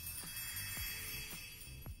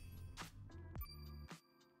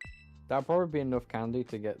 That'll probably be enough candy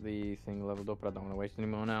to get the thing leveled up, but I don't want to waste any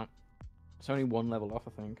more now. It's only one level off,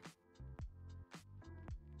 I think.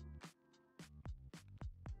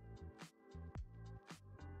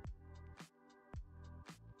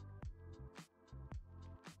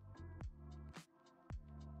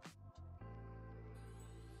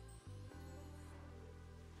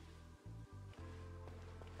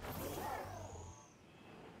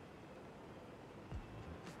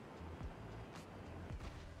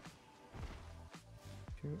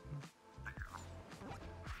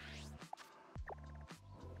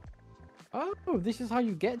 Oh, this is how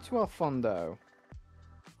you get to Alfondo.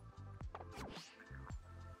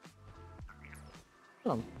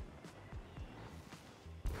 Oh.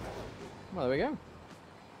 Well, there we go.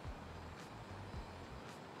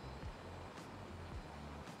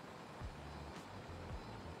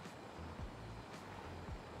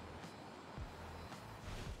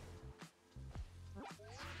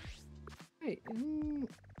 Wait,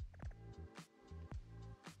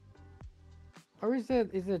 or is there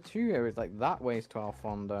two areas like that ways to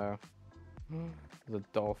Alfondo? The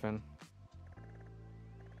dolphin.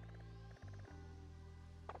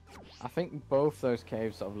 I think both those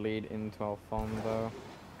caves sort of lead into Alfondo.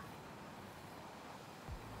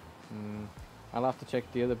 I'll have to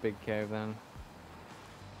check the other big cave then.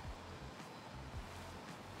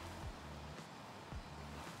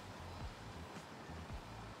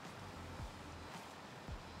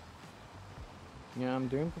 Yeah, I'm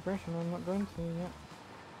doing progression. I'm not going to yet.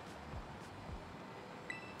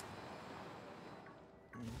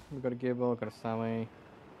 We've got a Gibble, we've got a Sally.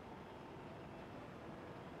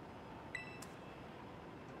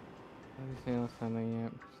 Sally, yeah.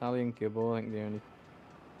 Sally and Gibble, I think the only.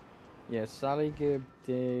 Yeah, Sally, Gib,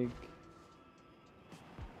 Dig.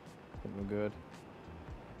 I think we're good.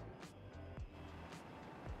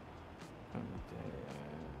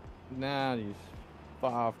 Nah, you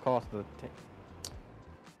far of course the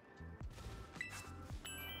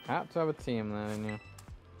had to have a team there, didn't you?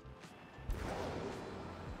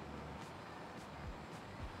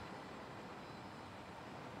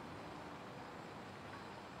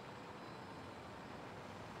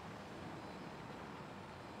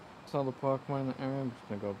 Saw the Pokemon in the area, I'm just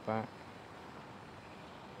gonna go back.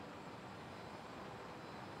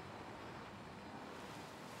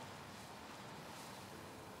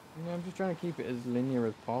 Yeah, I'm just trying to keep it as linear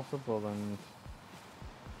as possible and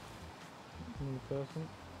person.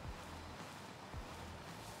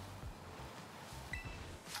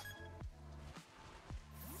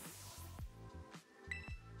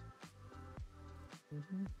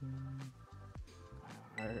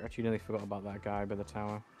 I actually nearly forgot about that guy by the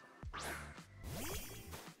tower.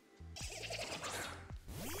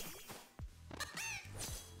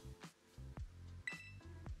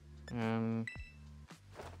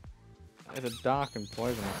 It's a dark and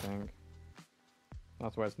poison, I think.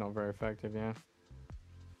 That's why it's not very effective, yeah.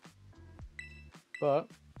 But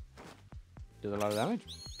does a lot of damage.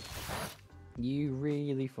 You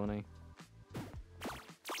really funny.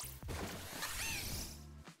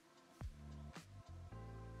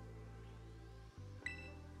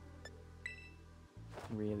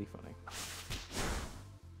 Really funny.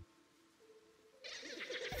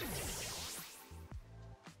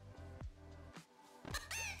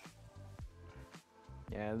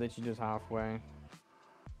 Yeah, literally just halfway.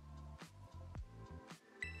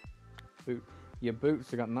 Your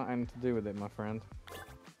boots have got nothing to do with it, my friend.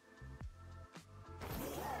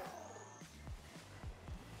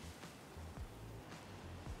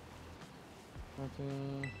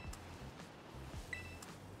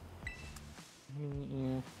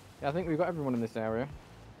 Yeah, I think we've got everyone in this area.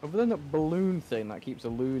 Other than that balloon thing that keeps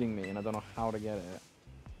eluding me and I don't know how to get it.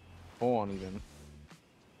 Horn even.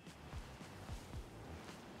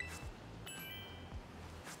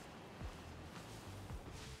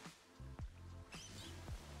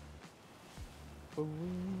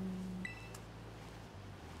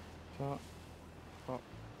 Chop. Pop.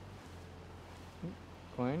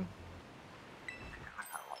 Coin.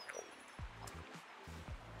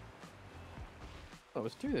 Oh, it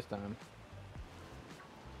was two this time.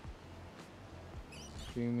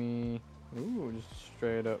 Creamy. Ooh, just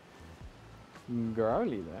straight up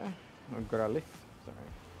Growly there. Or Growlithe, sorry.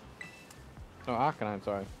 Oh, Arcanine,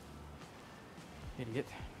 sorry. Idiot.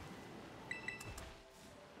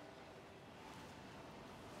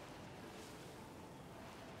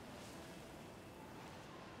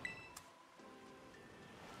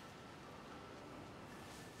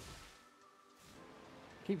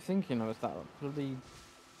 Keep thinking it's that bloody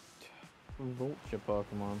vulture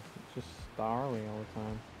Pokemon. It's just Starly all the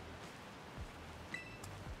time.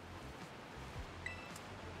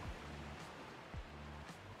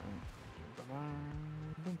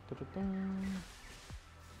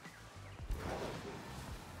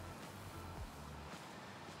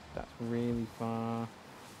 That's really far.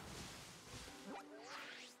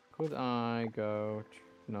 Could I go?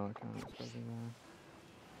 No, I can't. It's over there.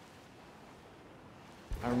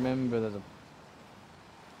 I remember there's a.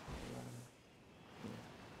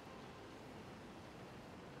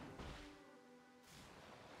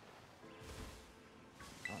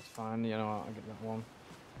 That's fine. You know what? I'll get that one.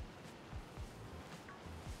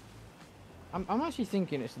 I'm actually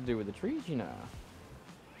thinking it's to do with the trees, you know.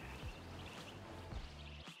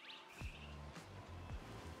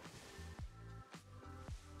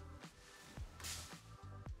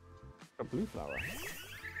 A blue flower.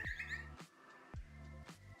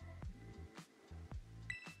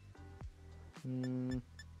 Hmm.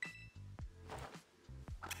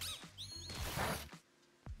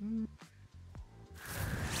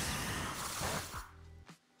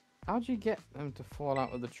 How'd you get them to fall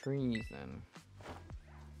out of the trees then?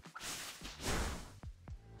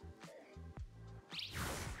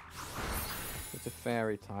 It's a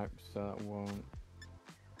fairy type, so that won't.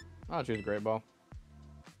 I'll choose a great ball.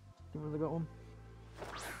 You really got one?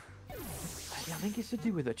 I think it's to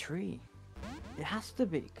do with a tree. It has to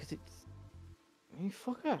be, because it's. You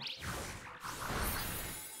fucker.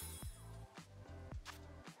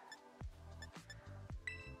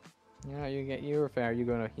 Yeah, you're fair, you're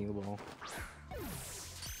gonna heal ball.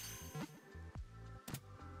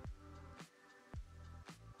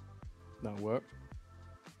 That worked.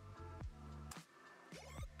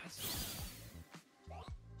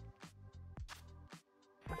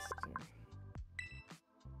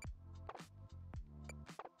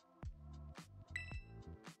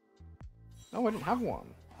 Oh, I didn't have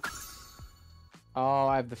one. Oh,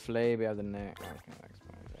 I have the flame, I have the neck. Okay, that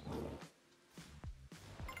explains it.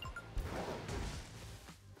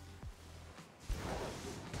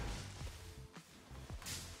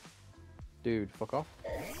 Dude, fuck off.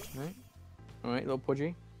 Alright. Alright, little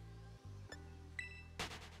pudgy.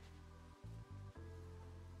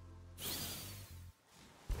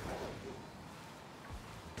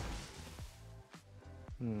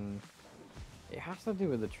 It has to do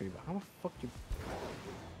with the tree, but how the fuck do you...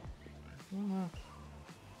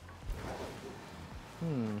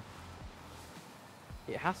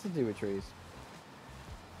 It has to do with trees.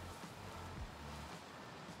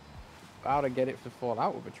 How to get it to fall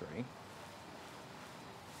out of a tree?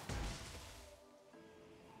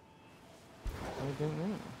 I don't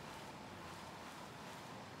know.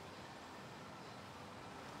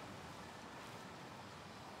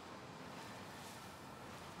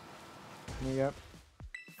 There you go.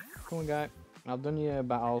 Come on, guy. I've done your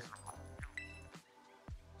battles.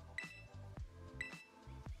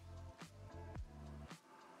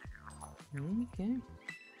 Okay.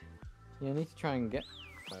 Yeah, I need to try and get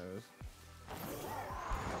those.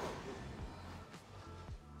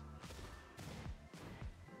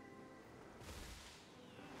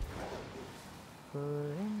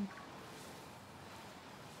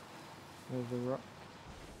 There's the rock.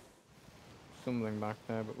 Something back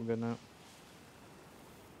there, but we're good now.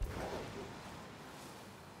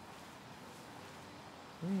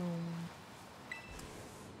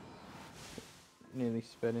 Nearly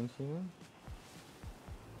sped into you.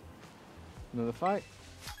 Another fight.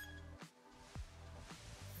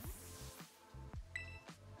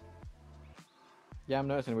 Yeah, I'm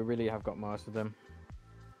noticing we really have got most of them.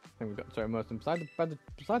 I think we've got most of them.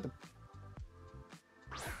 Beside the.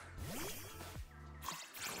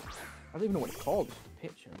 I don't even know what it's called. It's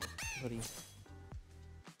just a picture. Bloody.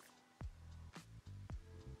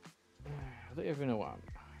 I don't even know what.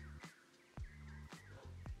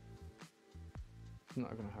 It's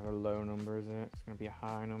not going to have a low number, is it? It's going to be a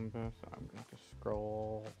high number, so I'm going to have to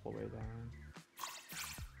scroll all the way down.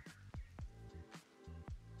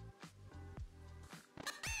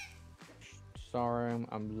 Sorry,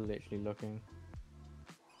 I'm literally looking.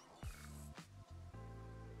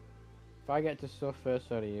 If I get to stuff first,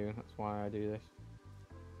 so do you. That's why I do this.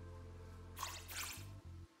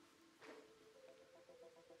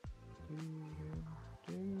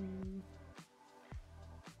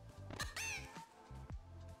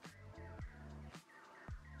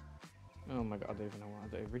 Oh my god, I don't even know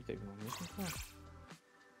what I really don't even know what I'm looking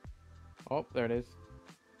for. Oh, there it is.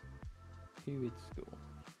 Who is school?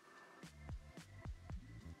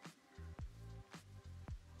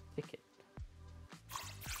 Ticket.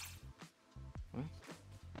 What?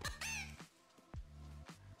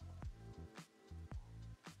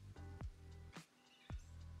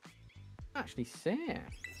 Actually, say.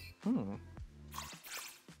 A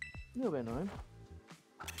little bit annoying.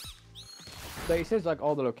 So it says like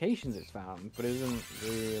all the locations it's found, but it doesn't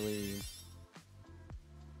really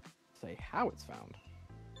say how it's found.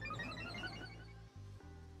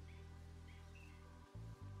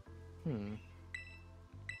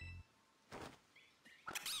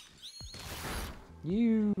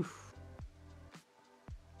 You.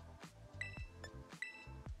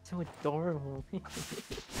 So adorable.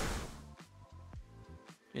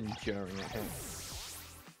 Enduring at him.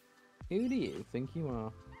 Who do you think you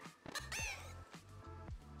are?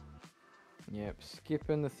 Yep, Skip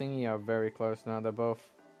and the thingy are very close now. They're both.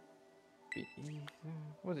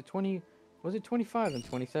 Was it 20? Was it 25 and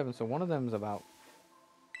 27? So one of them's about.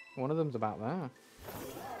 One of them's about there.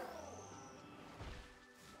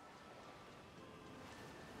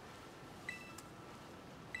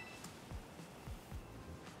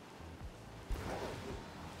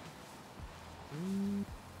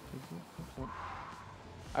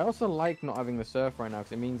 I also like not having the surf right now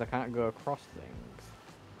because it means I can't go across things.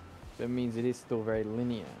 So it means it is still very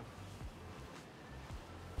linear.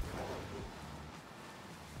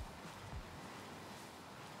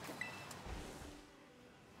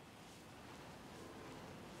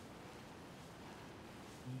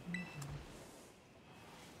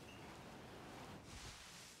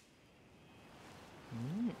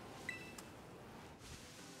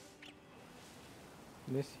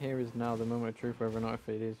 This here is now the moment of truth, whether or not if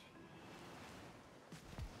it is.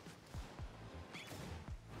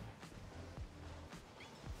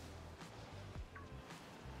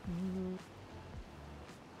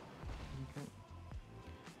 Okay.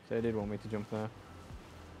 So they did want me to jump there.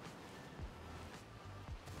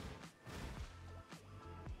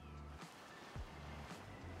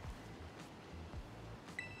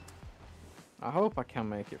 I hope I can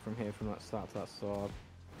make it from here, from that start to that sword.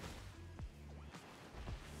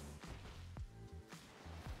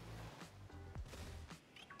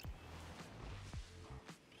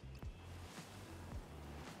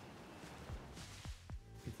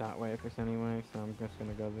 That way if it's anyway, so I'm just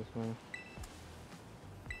gonna go this way.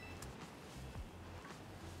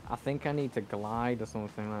 I think I need to glide or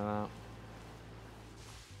something like that.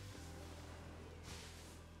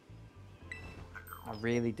 I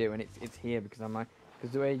really do, and it's here because I'm like,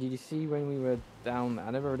 because the way, did you see when we were down there? I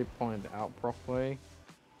never really pointed it out properly.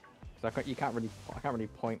 Because I can't really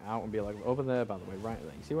point out and be like, over there, by the way, right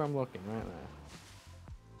there. You see where I'm looking, right there.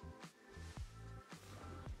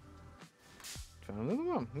 Try another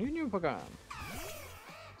one. New Pokemon.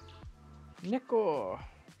 Neko.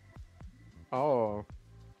 Oh.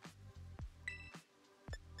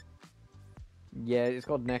 Yeah, it's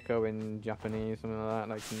called Neko in Japanese, something like that,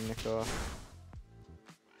 like Neko.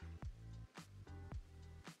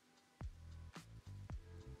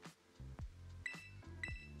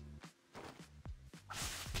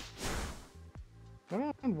 I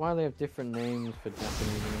don't know why they have different names for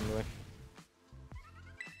Japanese and English.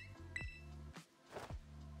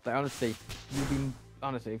 Like,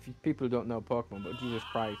 honestly, if people don't know Pokemon, but Jesus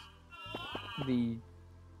Christ, the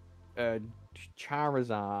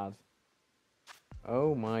Charizard.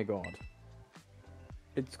 Oh my god.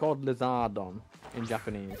 It's called Lizardon in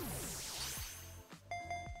Japanese.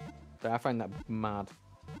 So I find that mad.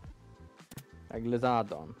 Like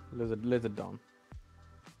Lizardon. Lizardon.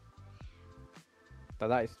 So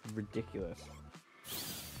that is ridiculous.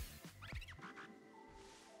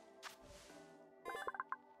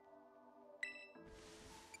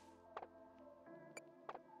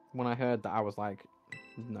 When I heard that, I was like,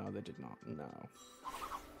 no, they did not. No.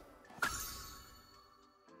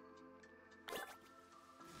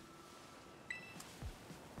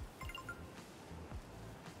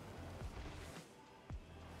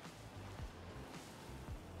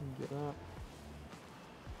 Get that.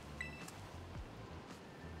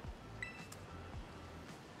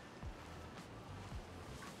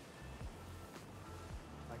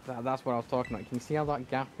 Like that. That's what I was talking about. Can you see how that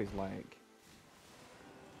gap is like?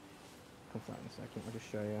 Come for that in a second. I'll just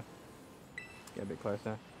show you. Get a bit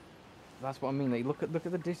closer. That's what I mean. Like, look at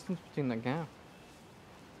the distance between that gap.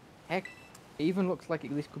 Heck, it even looks like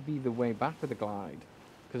this could be the way back with the glide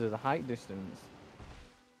because of the height distance.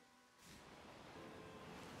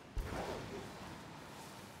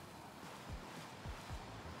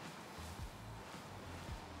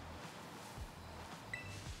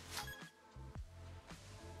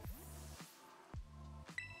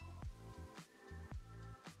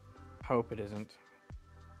 Hope it isn't.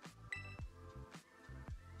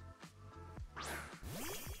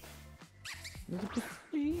 There's a big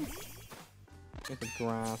tree. It's a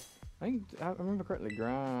grass. I remember correctly.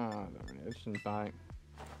 Grass. It shouldn't fight.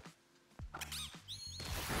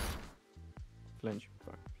 Flinch.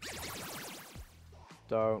 Fuck.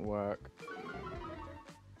 Don't work.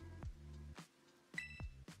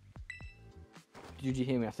 Did you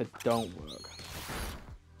hear me? I said don't work.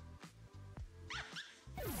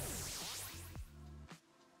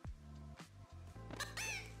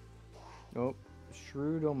 Oh,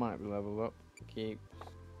 Shrewdle might be leveled up. Keeps.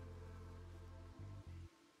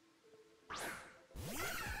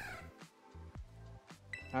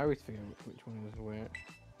 I always forget which one is which.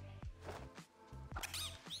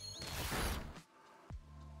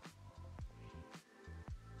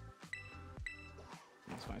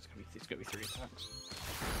 That's fine. It's gonna be 3 attacks.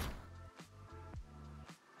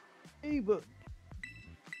 Hey, but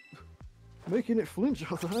making it flinch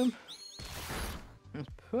all the time. That's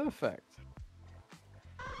perfect.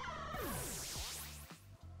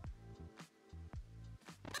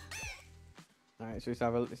 Alright, so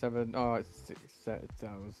let's have a oh, it's 6 that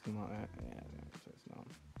was not it. Yeah, so it's not.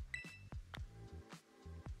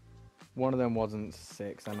 One of them wasn't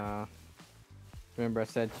 6, and remember I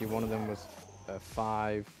said to you one of them was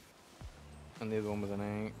 5, and the other one was an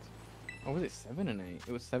 8. Oh, was it 7 and 8?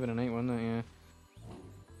 It was 7 and 8, wasn't it? Yeah.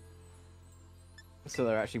 So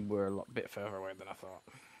they actually were a bit further away than I thought.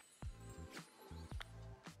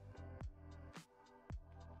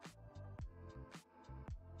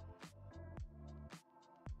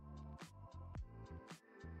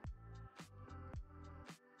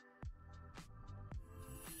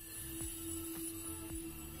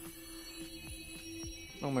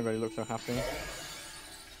 Oh my god, he looks so happy.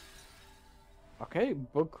 Okay,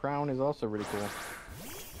 Bug Crown is also really cool.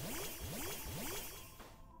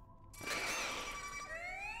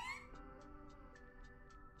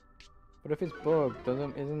 But if it's bug,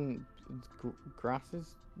 isn't grass is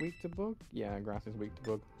weak to bug? Yeah, grass is weak to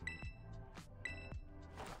bug.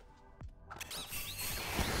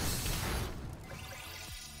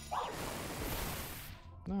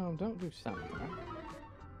 No, don't do sand. Right?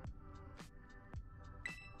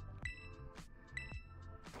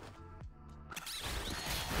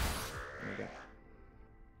 There we go.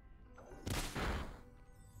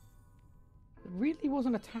 It really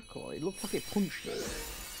wasn't a tackle. It looked like it punched it.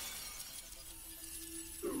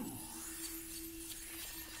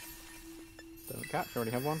 Don't catch, I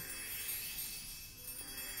already have one.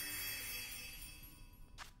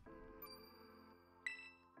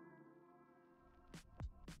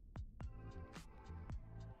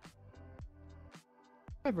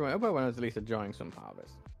 Everyone is at least enjoying some part of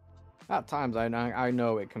this. At times, I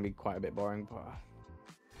know it can be quite a bit boring, but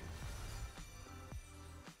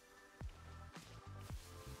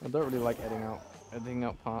I don't really like editing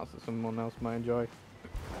out parts that someone else might enjoy.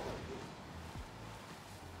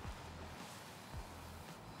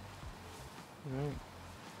 Right.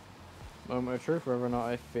 Moment of truth, whether or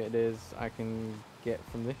not if it is I can get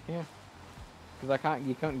from this here, because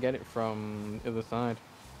you can't get it from the other side.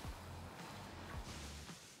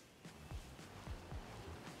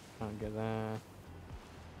 Can't get there.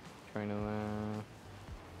 Trainer there.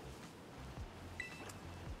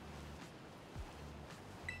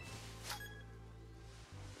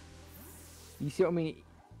 You see what I mean?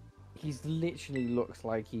 He's literally looks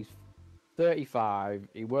like he's 35.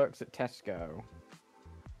 He works at Tesco.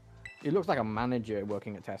 He looks like a manager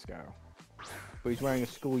working at Tesco, but he's wearing a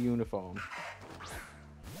school uniform.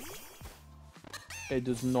 It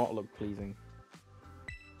does not look pleasing.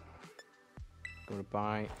 Go to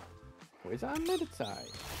bite. What, is that a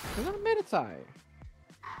Meditite? Is that a Meditite?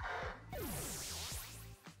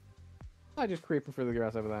 I just creeping through the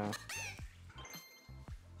grass over there.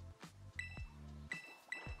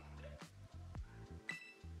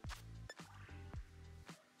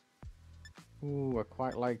 Ooh, I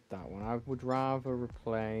quite like that one. I would rather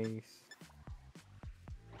replace...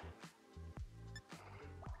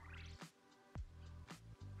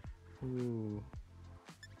 Ooh.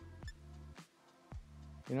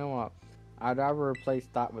 You know what? I'd rather replace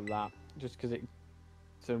that with that, just because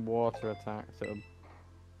it's a water attack sort of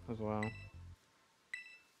as well.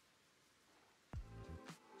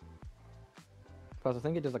 Plus, I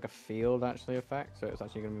think it does like a field actually effect, so it's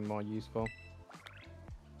actually going to be more useful.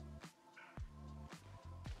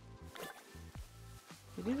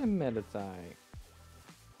 It is a Meditite.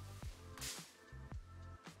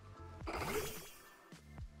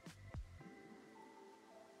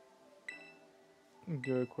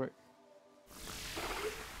 Go quick.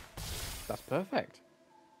 That's perfect.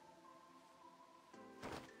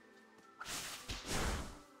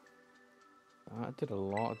 That did a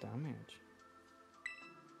lot of damage.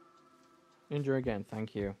 Injure again,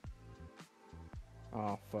 thank you.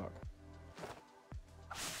 Oh, fuck.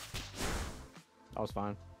 That was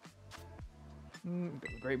fine.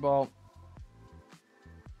 Great ball.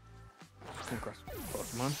 Across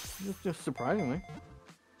Pokemon. Just surprisingly.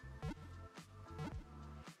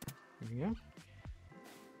 There we go.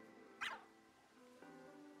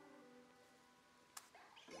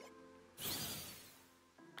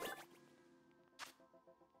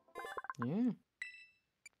 Yeah.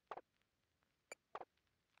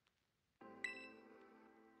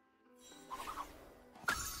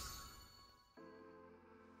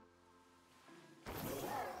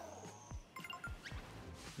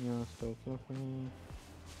 Yeah, still fluffy.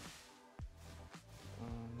 No.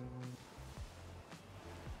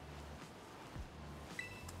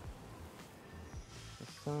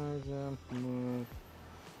 Synthesizer. Move.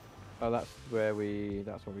 Oh, that's where we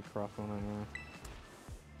cross one anyway.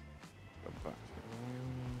 Go back to the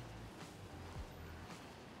room.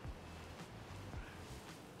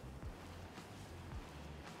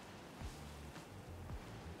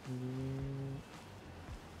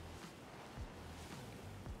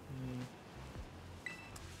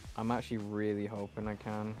 I'm actually really hoping I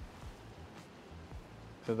can.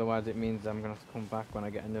 So otherwise it means I'm gonna have to come back when I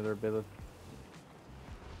get another ability.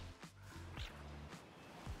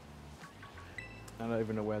 I don't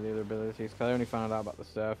even know where the other ability is, because I only found out about the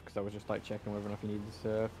surf because I was just like checking whether or not you need the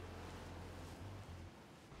surf.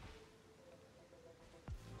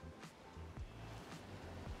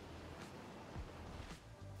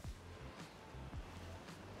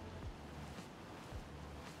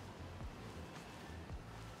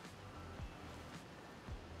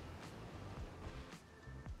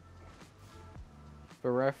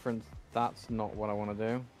 For reference, that's not what I want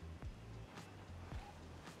to do.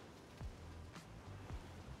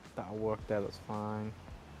 That'll work there, that's fine.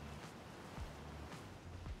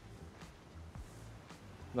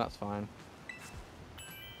 That's fine.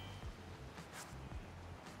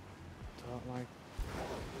 Don't like...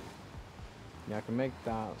 Yeah, I can make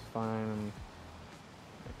that, it's fine.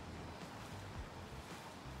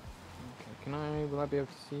 Okay, will I be able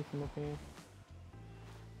to see from up here?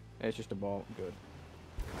 It's just a ball, good.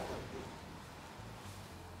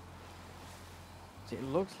 See, it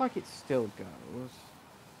looks like it still goes.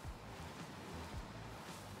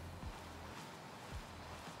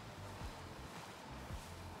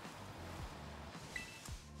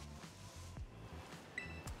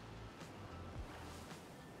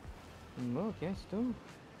 Look, yeah, still.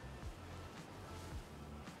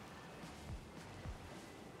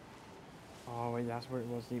 Oh, wait, that's where it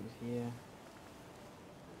was. It was here.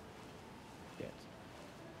 Shit.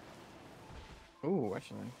 Oh,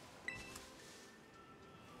 actually.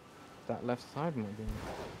 That left side might be.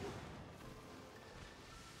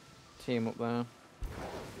 Team up there.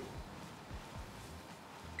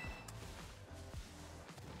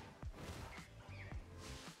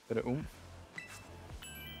 Bit of oomph.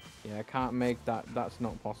 Yeah, I can't make that. That's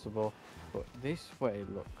not possible. But this way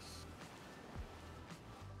looks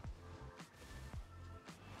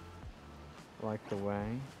like the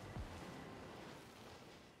way.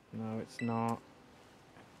 No, it's not.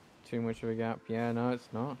 Too much of a gap. Yeah, no, it's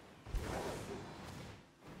not.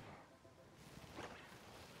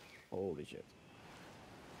 Holy shit.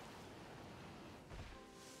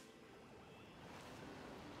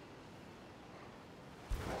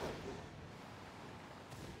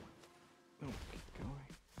 Oh, keep going.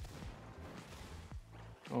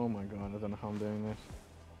 Oh my god, I don't know how I'm doing this.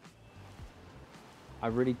 I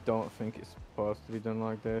really don't think it's supposed to be done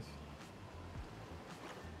like this.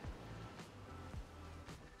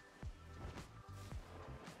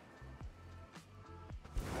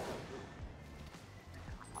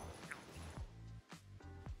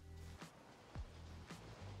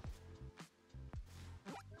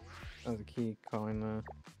 There's a key coin there.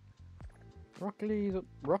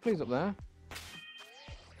 Broccoli's up there.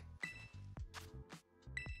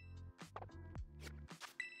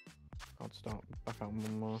 I'll start back out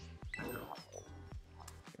one more.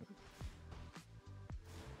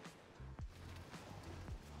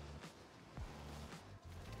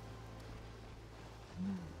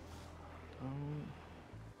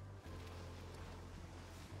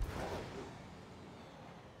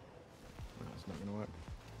 That's not gonna work.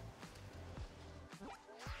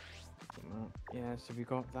 Yeah, so we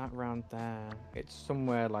got that round there. It's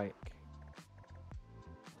somewhere like...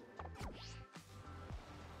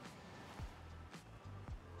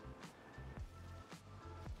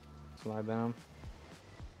 Slide down.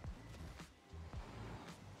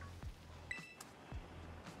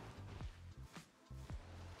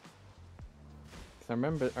 I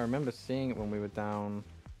remember seeing it when we were down.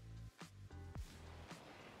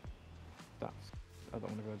 I don't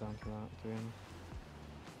want to go down to that, to be honest.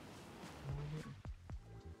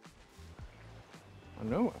 I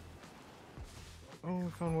know it. Oh, we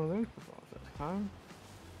found one of those before this time.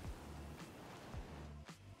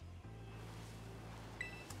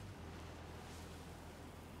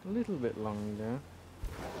 A little bit longer.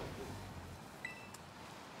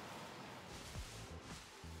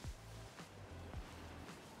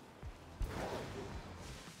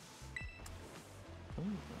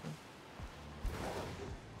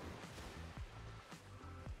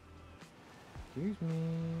 Excuse me.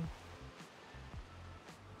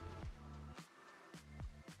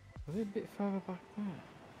 Was it a bit further back there?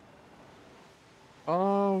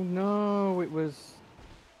 Oh no, it was...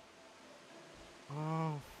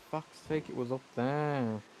 Oh fuck's sake, it was up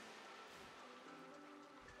there.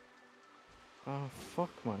 Oh, fuck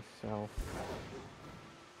myself.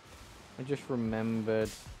 I just remembered.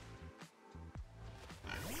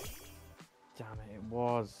 Damn it, it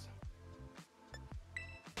was.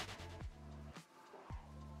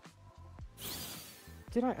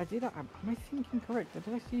 Am I thinking correct?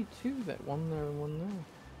 Did I see two there? One there and one there?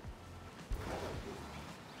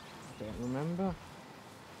 I don't remember.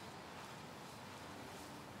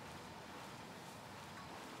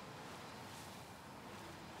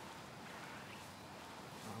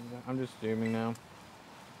 I'm just zooming now.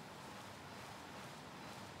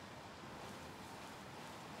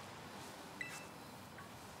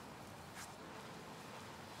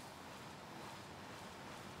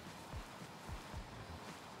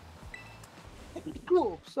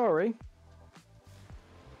 Oh, sorry.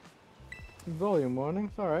 Volume warning,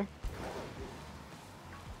 sorry.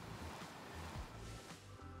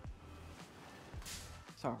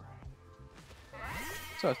 Sorry.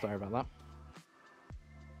 So sorry about that.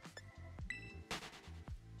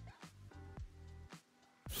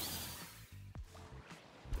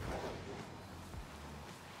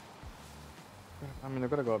 I mean, I've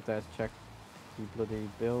got to go up there to check the bloody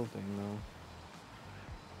building, though.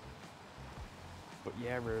 But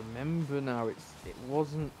yeah, remember now, it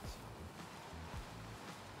wasn't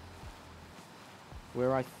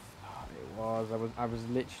where I thought it was. I was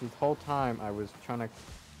literally, the whole time I was trying to...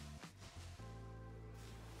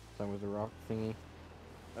 That was a rock thingy.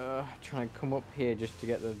 Trying to come up here just to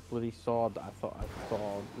get the bloody sword that I thought I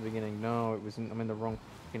saw at the beginning. No, it wasn't. I'm in the wrong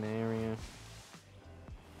fucking area.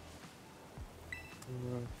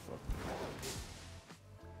 Oh, fuck.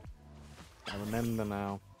 I remember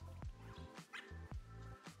now.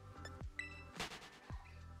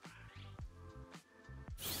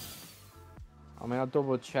 I mean, I'll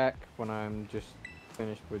double check when I'm just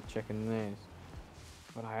finished with checking this.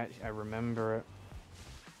 But I remember it.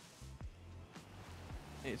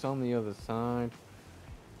 It's on the other side.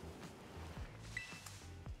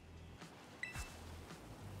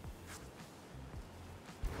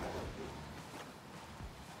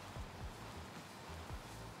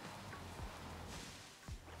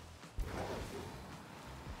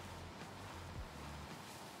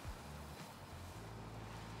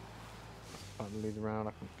 Lead around,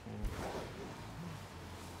 I can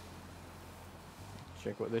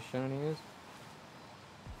check what this shiny is.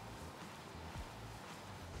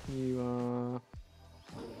 You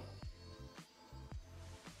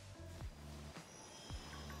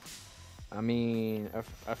I mean,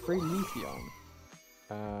 a free Leafeon.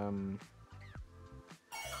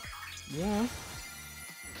 Yeah.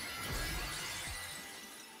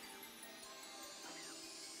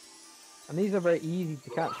 And these are very easy to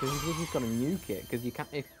catch because you've just got to nuke it because you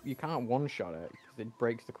can't one-shot it because it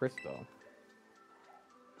breaks the crystal.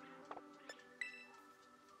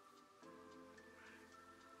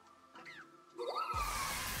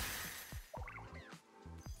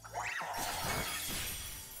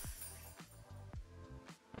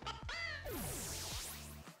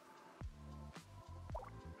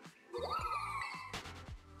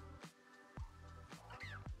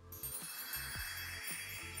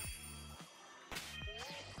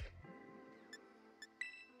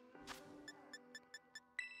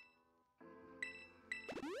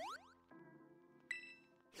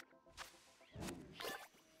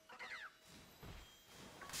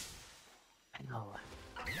 Oh.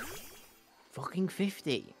 Fucking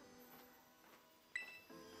 50.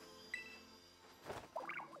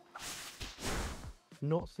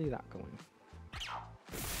 Not see that coming.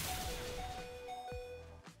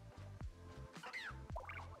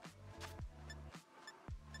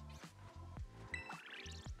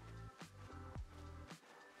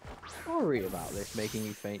 Sorry about this making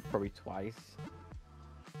you faint probably twice.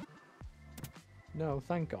 No,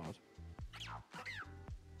 thank God.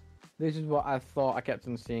 This is what I thought I kept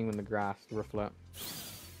on seeing in the grass, the rufflet.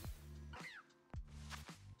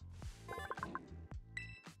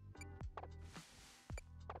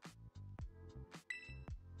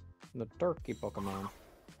 The turkey Pokemon.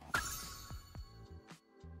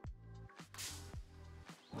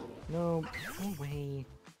 No, no way.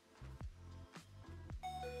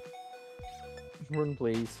 Run,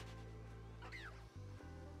 please.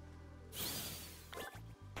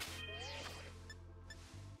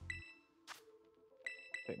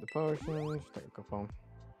 Take the potions, take a couple.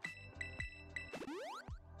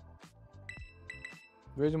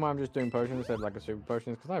 The reason why I'm just doing potions instead of like a super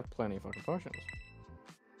potion is because I have plenty of fucking potions.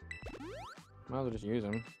 Might as well just use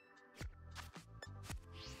them.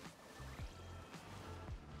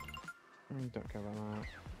 Don't care about that.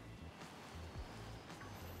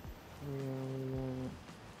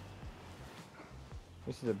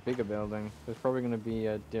 This is a bigger building. There's probably going to be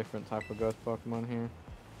a different type of ghost Pokemon here.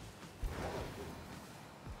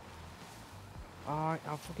 Oh, I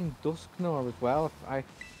fucking Dusknoir as well.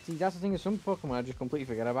 See, that's the thing is some Pokemon I just completely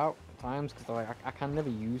forget about at times because like, I can never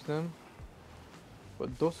use them.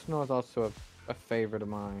 But Dusknoir is also a favorite of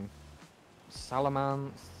mine. Salamence.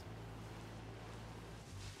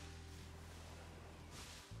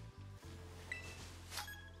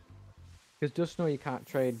 Because Dusknoir you can't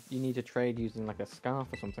trade, you need to trade using like a scarf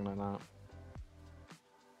or something like that.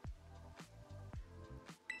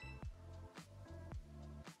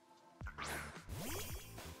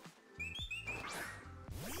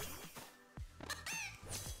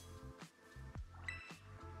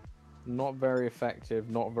 Not very effective,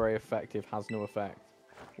 not very effective, has no effect.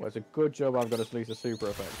 Well, it's a good job I've got at least a super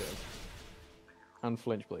effective. And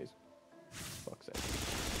flinch, please. Fuck's sake.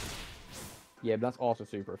 Yeah, but that's also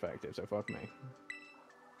super effective, so fuck me.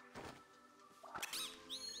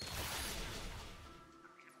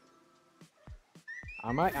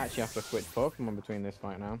 I might actually have to switch Pokemon between this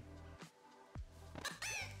fight now.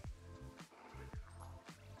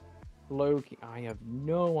 Loki, I have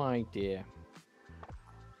no idea.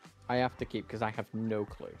 I have to keep because I have no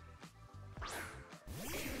clue.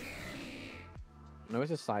 No,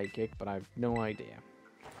 it's a psychic, but I have no idea.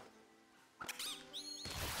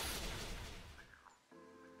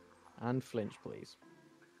 And flinch, please.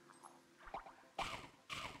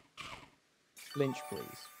 Flinch, please.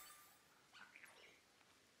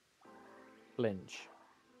 Flinch.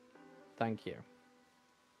 Thank you.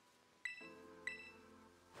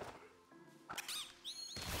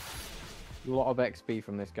 A lot of XP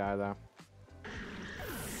from this guy, though.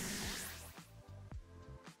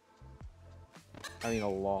 I mean, a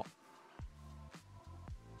lot.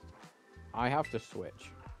 I have to switch.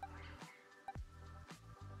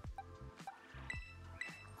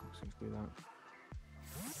 Let's do that.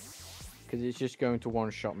 Because it's just going to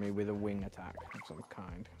one-shot me with a wing attack of some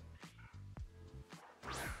kind.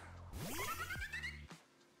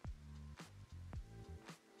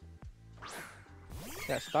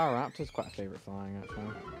 Yeah, Staraptor's quite a favourite flying, actually.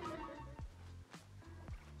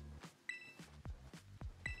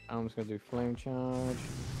 I'm just going to do Flame Charge.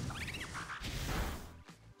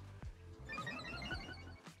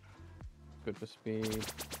 Good for speed.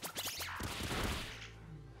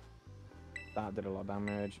 That did a lot of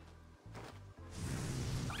damage.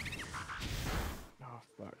 Oh,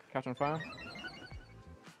 fuck. Catch on fire?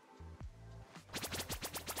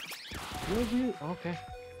 Okay.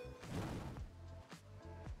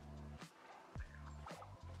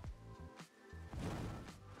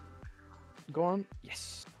 Go on.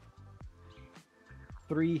 Yes.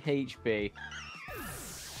 3 HP.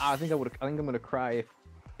 I think I'm gonna cry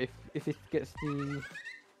if it gets the.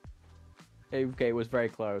 Okay, it was very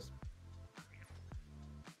close.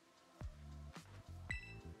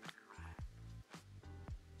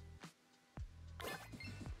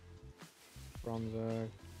 Bronzer.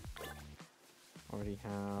 Already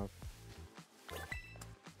have.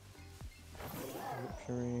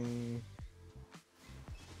 Luxury.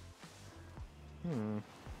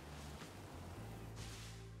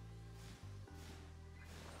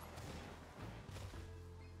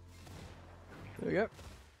 There we go.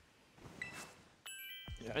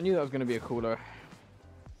 Yeah, I knew that was going to be a cooler.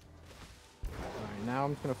 Alright, now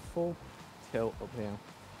I'm just going to full tilt up here.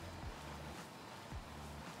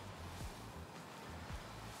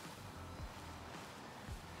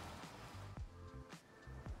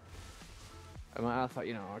 I thought,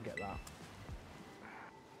 you know, I'll get that.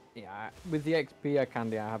 Yeah, with the XP I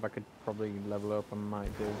have, I could probably level up. I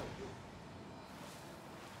might do.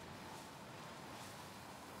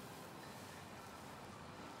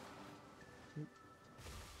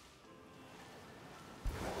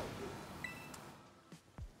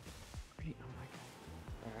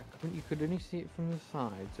 You could only see it from the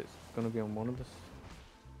sides. It's going to be on one of the.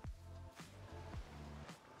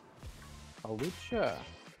 Oh, Witcher.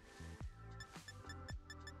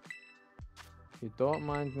 If you don't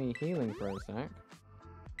mind me healing for a sec.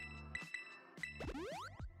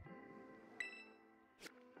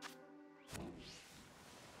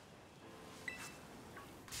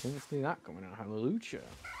 Didn't see that coming out. Hallelujah.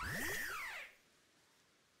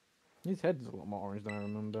 His head is a lot more orange than I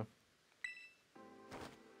remember.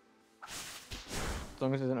 As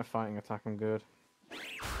long as it isn't a fighting attack, I'm good.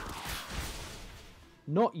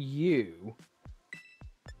 Not you.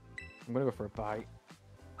 I'm gonna go for a bite.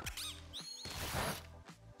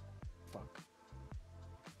 Fuck.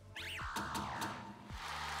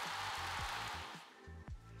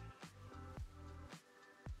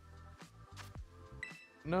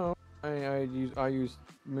 No. I use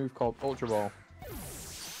a move called Ultra Ball.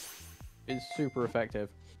 It's super effective.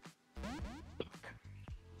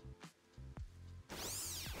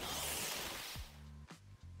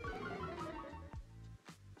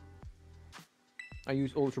 I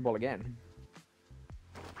use Ultra Ball again.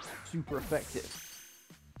 Super effective.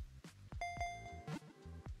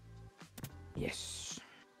 Yes.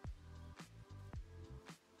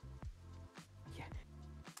 Yeah.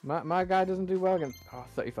 My guy doesn't do well against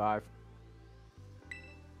 35.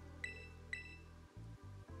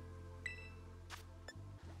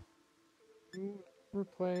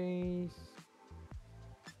 Replace.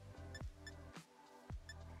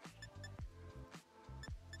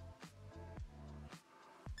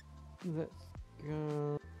 Let's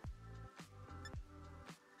go.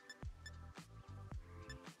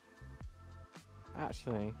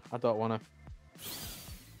 Actually, I don't wanna.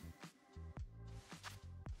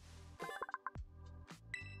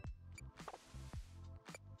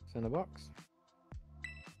 It's in a box.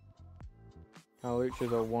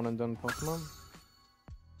 Haluchas are one and done Pokemon.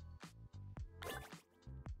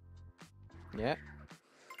 Yeah.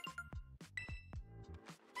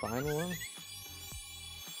 Final one.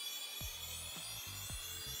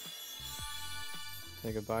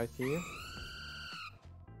 Say goodbye to you.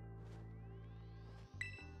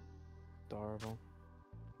 Adorable.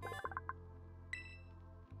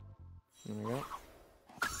 There we go.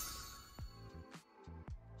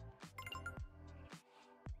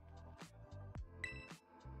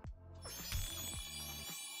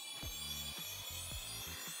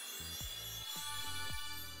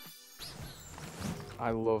 I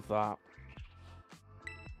love that.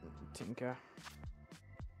 Tinker.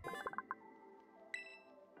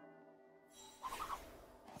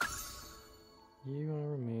 You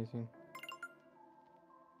are amazing.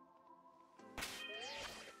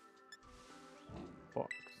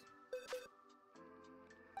 Box.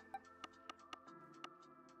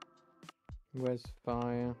 Where's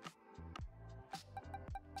fire?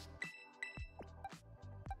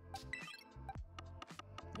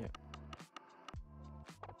 Yeah.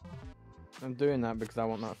 I'm doing that because I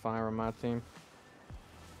want that fire on my team.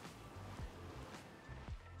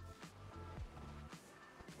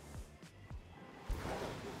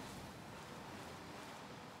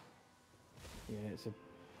 Yeah, it's a...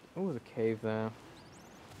 Oh, there's a cave there.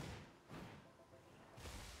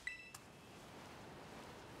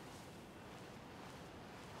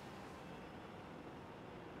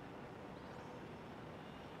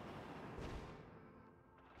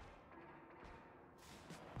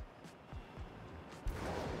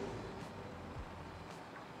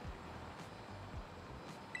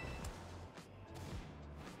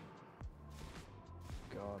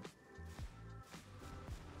 God.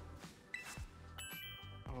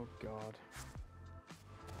 Oh God.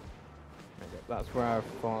 Okay, that's where I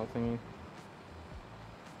fought thingy.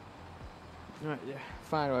 Right, yeah.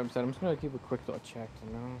 Final episode. I'm just gonna keep a quick little check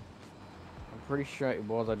to know. I'm pretty sure it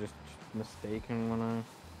was. I just mistaken when I.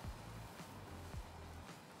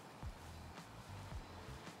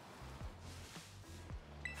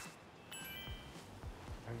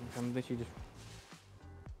 I'm literally just.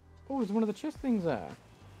 Oh, there's one of the chest things there.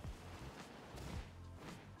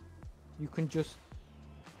 You can just.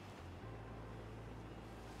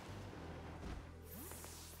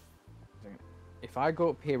 If I go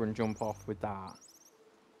up here and jump off with that.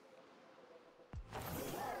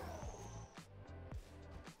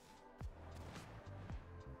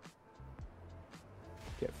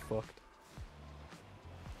 Get fucked.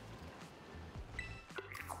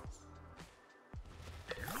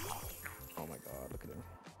 Oh my God, look at him.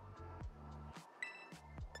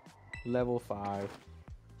 Level 5.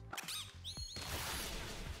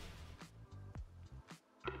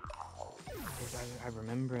 I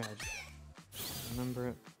remember it. I remember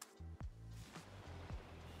it.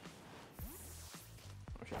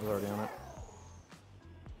 Oh shit, I was already on it.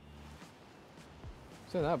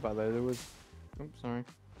 Say that, by the way, there was... Oops, sorry.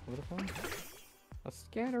 What did I find? A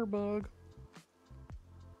scatter bug.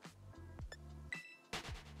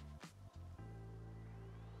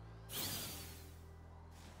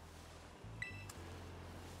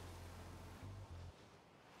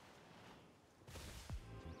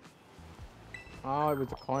 Oh, it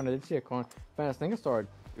was a coin. I did see a coin. I think I started.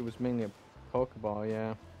 It was mainly a Pokeball,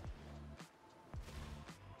 yeah.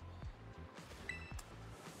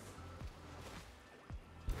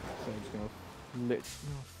 So I'm just gonna lit.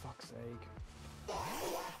 Oh, fuck's sake.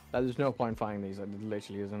 There's no point finding these. There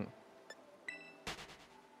literally isn't.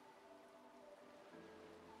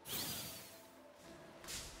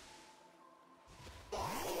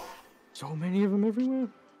 So many of them everywhere.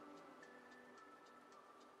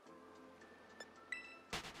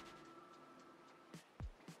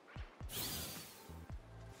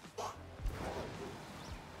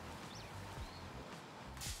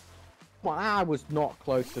 on, I was not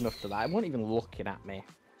close enough to that. It wasn't even looking at me.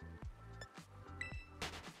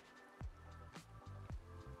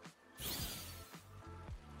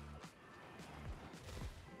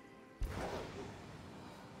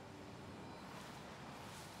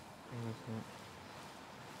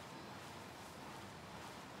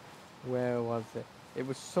 Where was it? It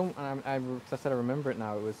was some. I said I remember it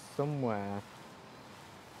now. It was somewhere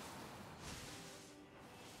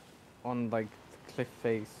on like the cliff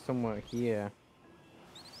face, somewhere here.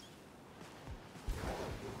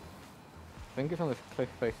 I think it's on this cliff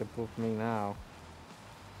face above me now.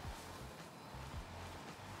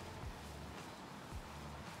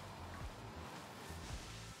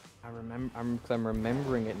 I remember. I'm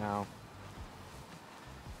remembering it now.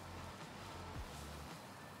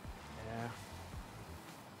 Yeah.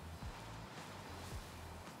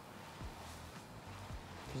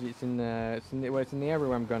 Because it's in the. It's in the. Well, it's in the area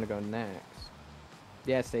where I'm going to go next.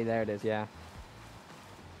 Yeah. See, there it is. Yeah.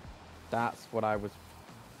 That's what I was.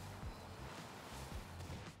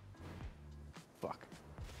 Fuck.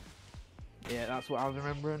 Yeah, that's what I was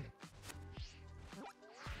remembering.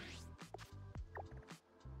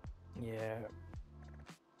 Yeah.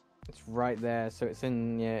 It's right there, so it's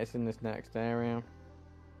in, yeah, it's in this next area.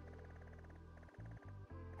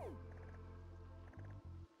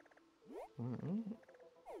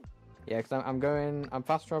 Yeah, because I'm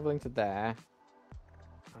fast traveling to there.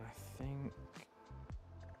 I think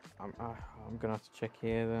I'm gonna have to check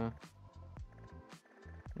here though.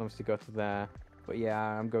 Obviously go to there, but yeah,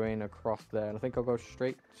 I'm going across there, and I think I'll go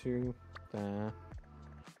straight to there.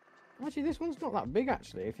 Actually, this one's not that big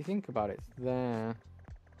actually. If you think about it, it's there.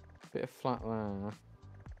 Bit of flat there.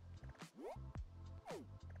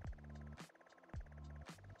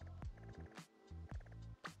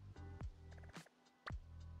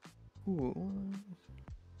 Ooh.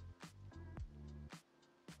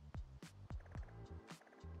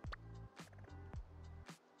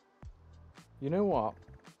 You know what?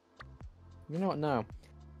 You know what? No.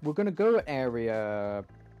 We're going to go at area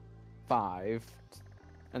 5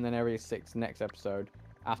 and then area 6 next episode.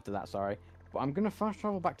 After that, sorry. But I'm going to fast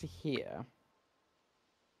travel back to here.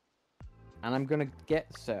 And I'm going to get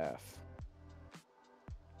Surf.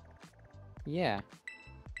 Yeah.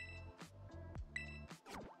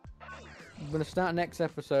 I'm going to start next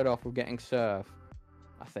episode off with getting Surf.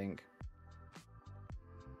 I think.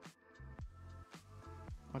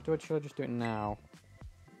 Or should I just do it now?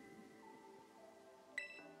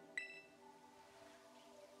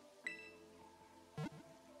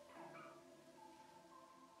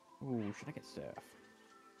 Ooh, should I get Surf?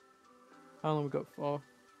 How long we got for?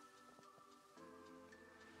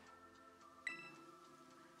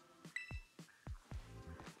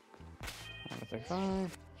 That's like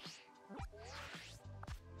 5.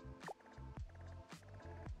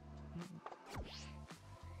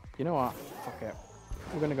 You know what? Fuck it.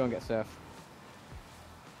 We're gonna go and get Surf.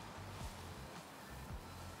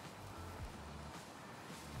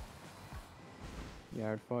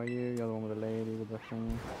 Yard for you. The other one with the lady with the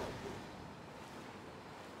thing.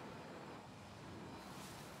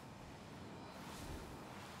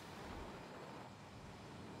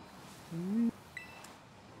 Don't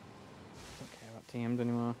care about TMs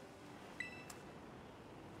anymore.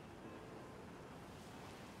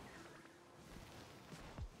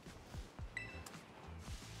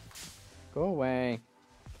 Go away.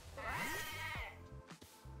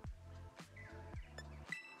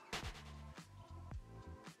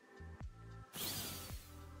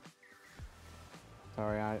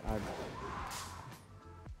 Sorry, I...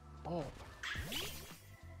 Oh.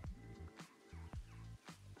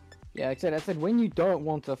 Yeah, like I said, when you don't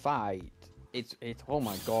want to fight, it's, oh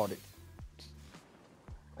my god, it's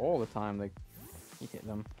all the time you hit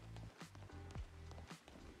them.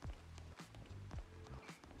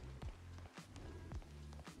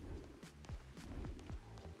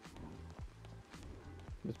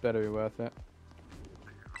 This better be worth it.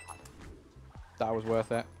 That was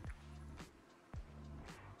worth it.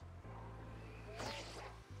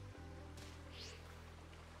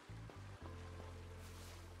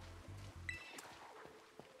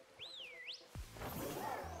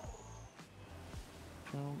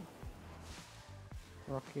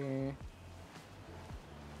 Rocky.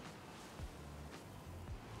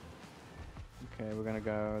 Okay, we're gonna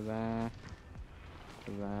go there,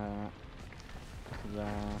 to there, to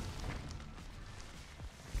there.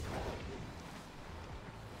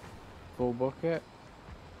 Full bucket.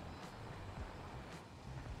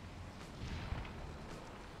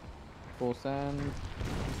 Full sand.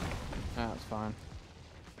 That's fine.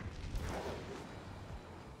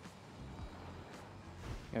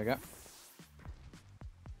 There we go.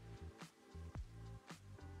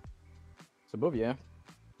 It's above you.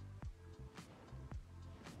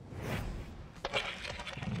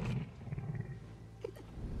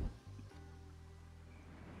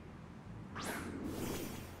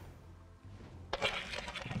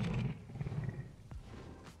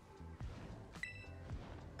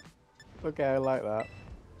 Okay, I like that.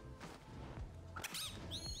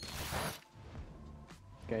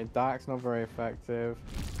 Okay, Dark's not very effective.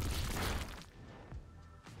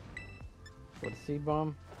 Got a seed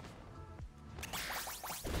bomb.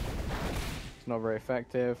 It's not very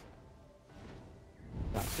effective.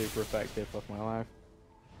 That's super effective, fuck my life.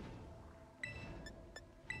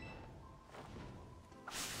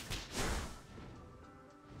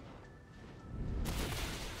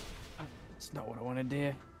 That's not what I want to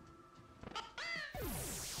do.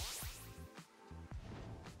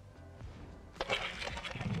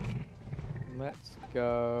 Let's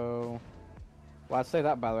go. Well, I'd say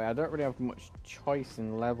that, by the way, I don't really have much choice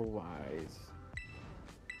in level-wise.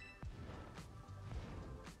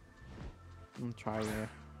 I'm trying here.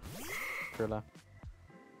 Thriller.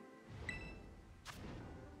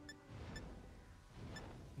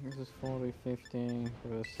 This is 40, 50,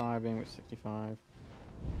 with a side beam with 65.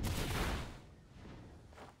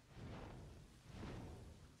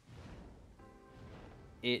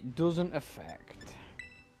 It doesn't affect.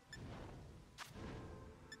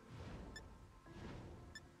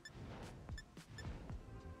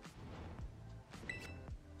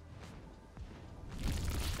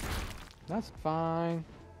 That's fine.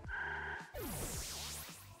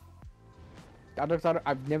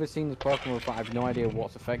 I've never seen this Pokemon before. I have no idea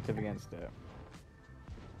what's effective against it.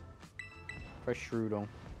 Press Shroodle.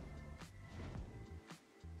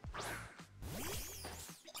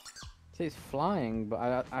 See, it's flying,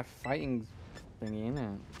 but I fighting thingy in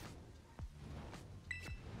it.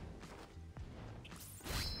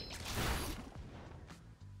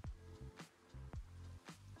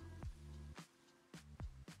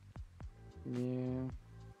 Yeah.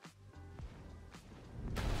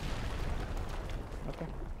 Okay.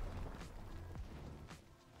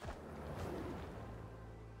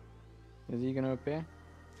 Is he gonna appear?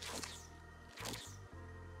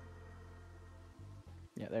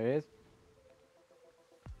 Yeah, there he is.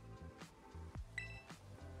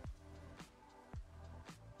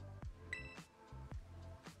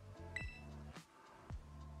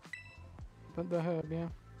 Put the herb, yeah.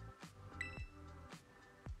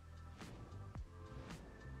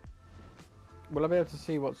 Will I be able to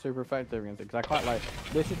see what's super effective against it? Because I quite like...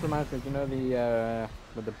 This just reminds me of, you know, the,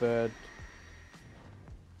 with the bird...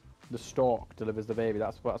 The stork delivers the baby.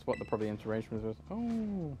 That's what the probably inspiration was.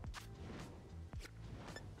 Oh!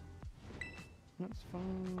 That's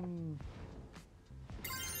fine.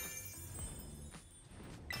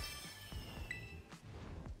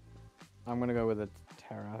 I'm gonna go with a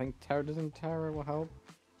Terra. I think Terra will help.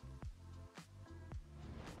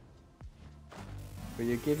 But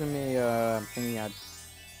you're giving me a thingy I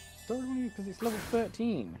don't want to use because it's level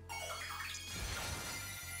 13.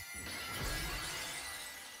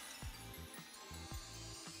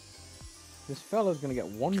 This fella's gonna get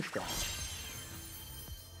one shot.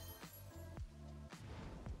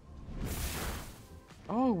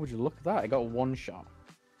 Oh, would you look at that? I got one shot.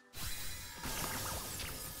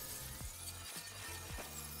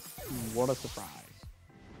 What a surprise.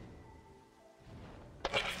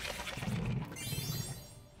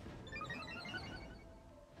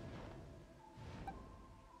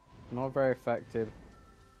 Not very effective.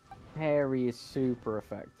 Harry is super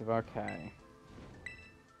effective. Okay.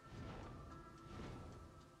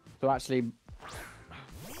 So actually...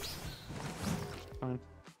 Fine.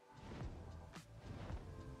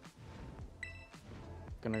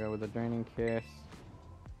 Gonna go with a Draining Kiss.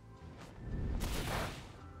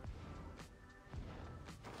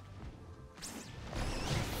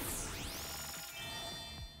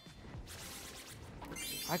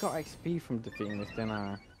 I got XP from defeating this, didn't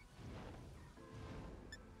I?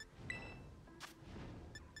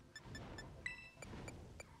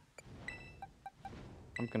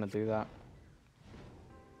 I'm gonna do that.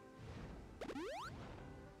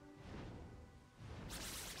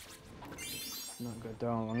 Not good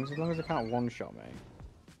though, as long as I can't one-shot me.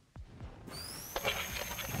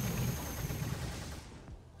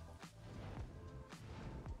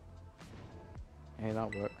 Hey,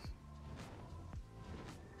 that works.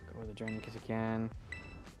 Go with the Draining Kiss again.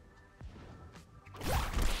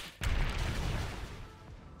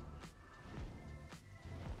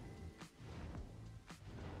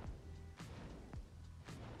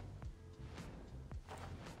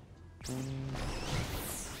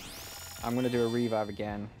 I'm gonna do a revive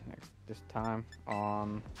again this time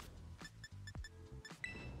on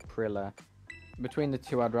Prilla. Between the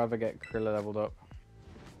two, I'd rather get Krilla leveled up.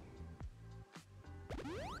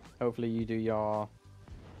 Hopefully you do your...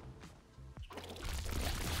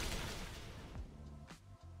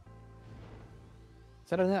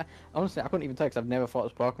 Honestly, I couldn't even tell because I've never fought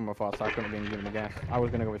this Pokemon before, so I couldn't have been given a guess. I was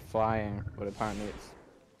going to go with Flying, but apparently it's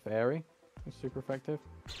Fairy. It's super effective.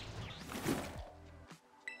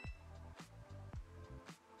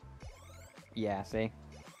 Yeah, see?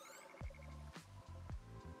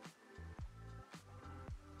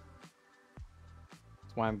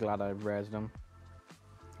 That's why I'm glad I raised them.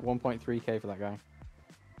 1.3k for that guy.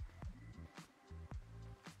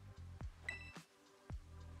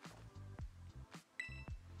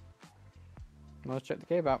 Let's check the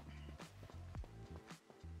cave out.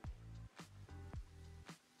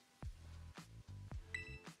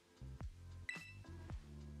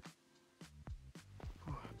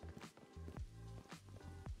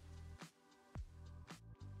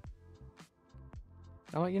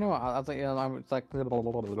 Oh, you know what? I was like, it's like,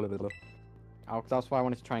 oh, that's why I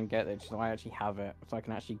wanted to try and get it, so I actually have it, so I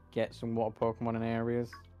can actually get some water Pokemon in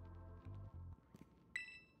areas,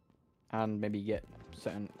 and maybe get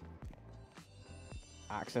certain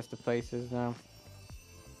access to places now.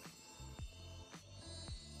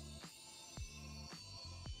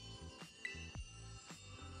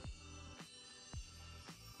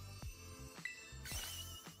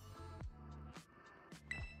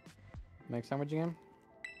 Make sandwich again.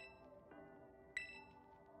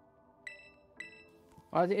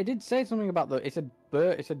 It did say something about it's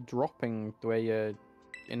a dropping the way you're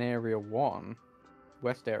in area 1,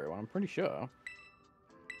 west area 1. I'm pretty sure.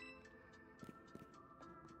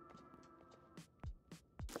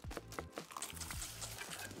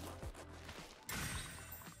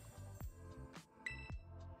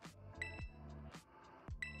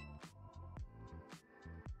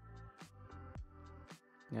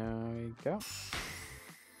 There we go.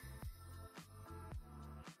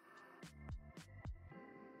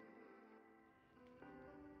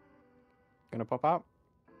 Gonna pop out.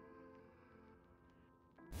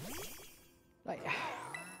 Like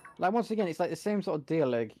once again, it's like the same sort of deal.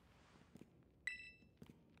 Like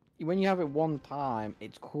when you have it one time,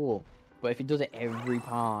 it's cool, but if it does it every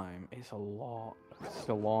time, it's a lot. It's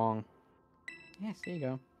so long. Yes, there you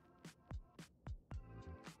go.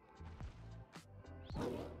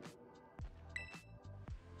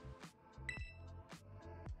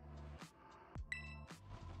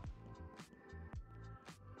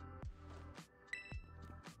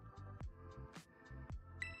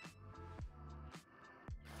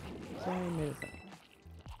 Same as that.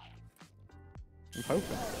 I'm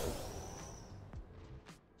hoping.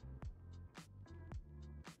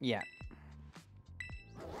 Yeah.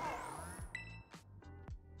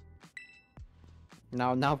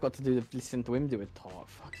 Now I've got to listen to him do a talk.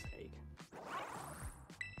 Fuck's sake.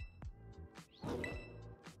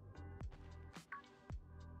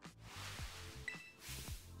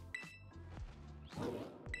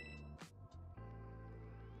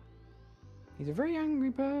 He's a very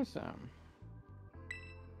angry person.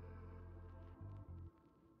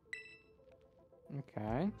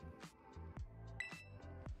 Okay.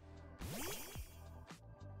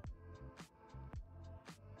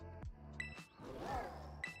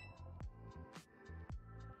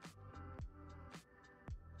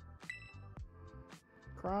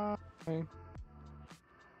 Cry.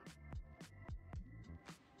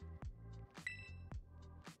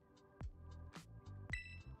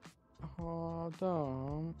 Oh,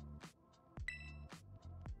 don't.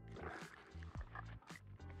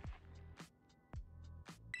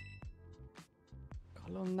 Got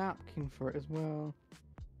a little napkin for it as well.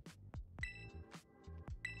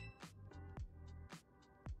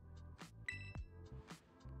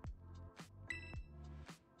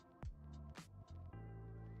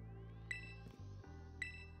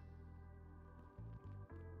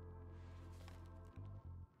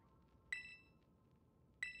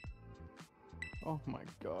 Oh my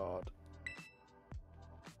god.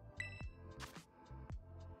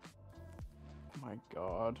 Oh my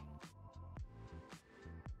god.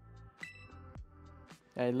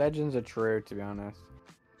 Hey, legends are true, to be honest.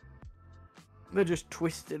 They're just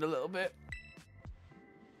twisted a little bit.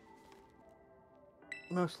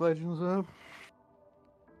 Most legends are.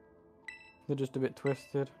 They're just a bit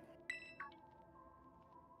twisted.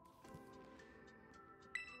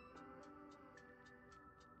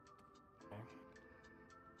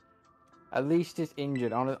 At least it's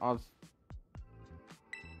injured. I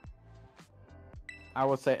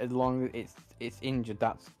would say as long as it's injured,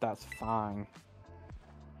 that's fine.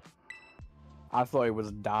 I thought it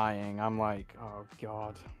was dying. I'm like, oh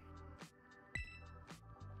god.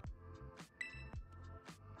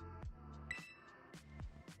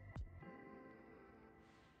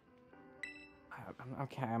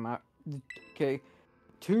 Okay, I'm out. Okay,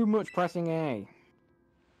 too much pressing A.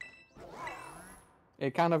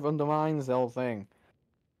 It kind of undermines the whole thing.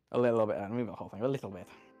 A little bit. Maybe the whole thing. A little bit.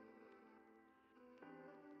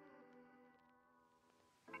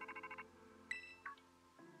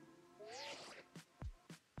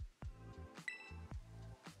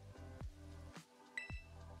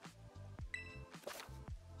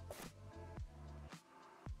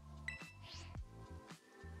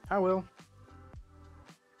 I will.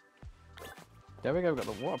 There we go, we've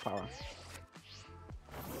got the water power.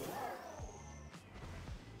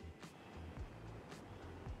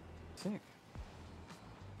 Sick.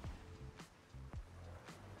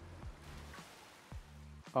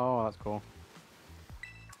 Oh, that's cool.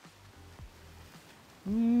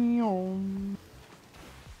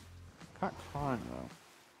 Can't climb though.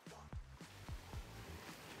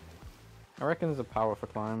 I reckon there's a power for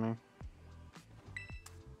climbing.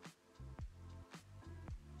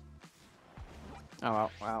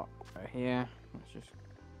 Oh well, right here. Let's just.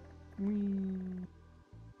 Where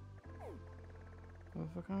the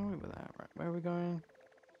fuck are we with that? Right, where are we going?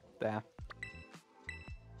 There.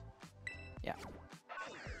 Yeah.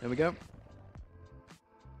 There we go.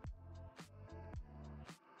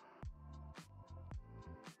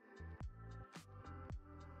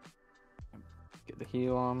 Get the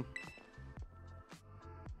heal on.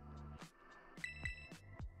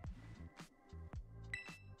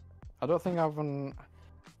 I don't think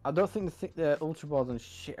the Ultra Balls and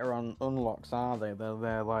shit are on unlocks, are they?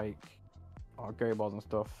 They're like Great Balls and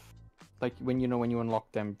stuff. Like when you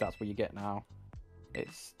unlock them, that's what you get now.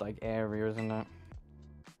 It's like area, isn't it?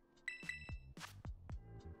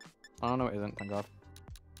 Oh no, it isn't. Thank God.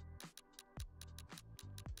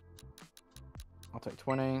 I'll take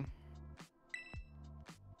 20. There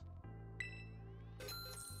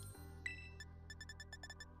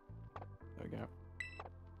we go.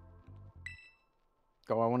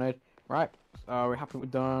 Got what I wanted. Right. So we're happy we're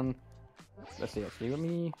done. Let's see. Actually, let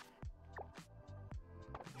me.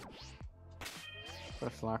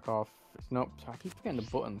 Gotta slack off. It's not. I keep forgetting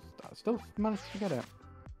the buttons. I still managed to get it.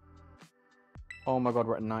 Oh my God,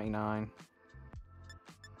 we're at 99.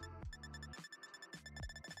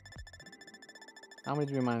 How many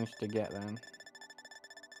did we manage to get then?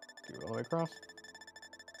 Do it all the way across.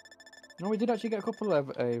 No, we did actually get a couple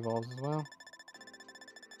of evolves as well.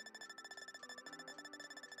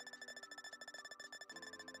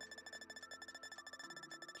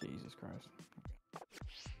 Jesus Christ.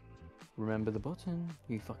 Remember the button,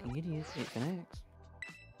 you fucking idiot. It connects.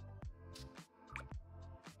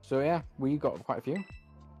 So yeah, we got quite a few.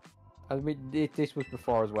 This was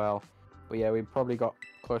before as well. But yeah, we probably got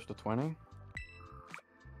close to 20.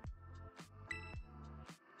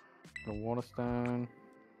 The Waterstone.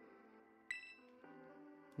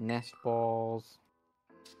 Nest balls.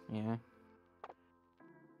 Yeah.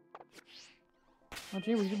 Oh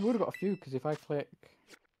gee, we would have got a few, because if I click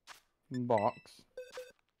box.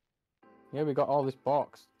 Yeah, we got all this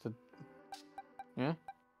box to. Yeah.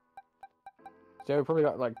 So we probably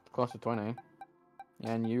got like close to 20.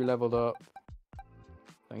 And you leveled up.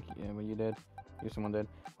 Thank you. Yeah, well, you did. Someone did.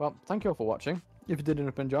 Well, thank you all for watching. If you did end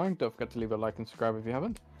up enjoying, don't forget to leave a like and subscribe if you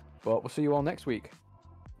haven't. But we'll see you all next week.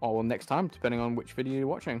 Or well, next time, depending on which video you're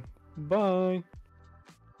watching. Bye!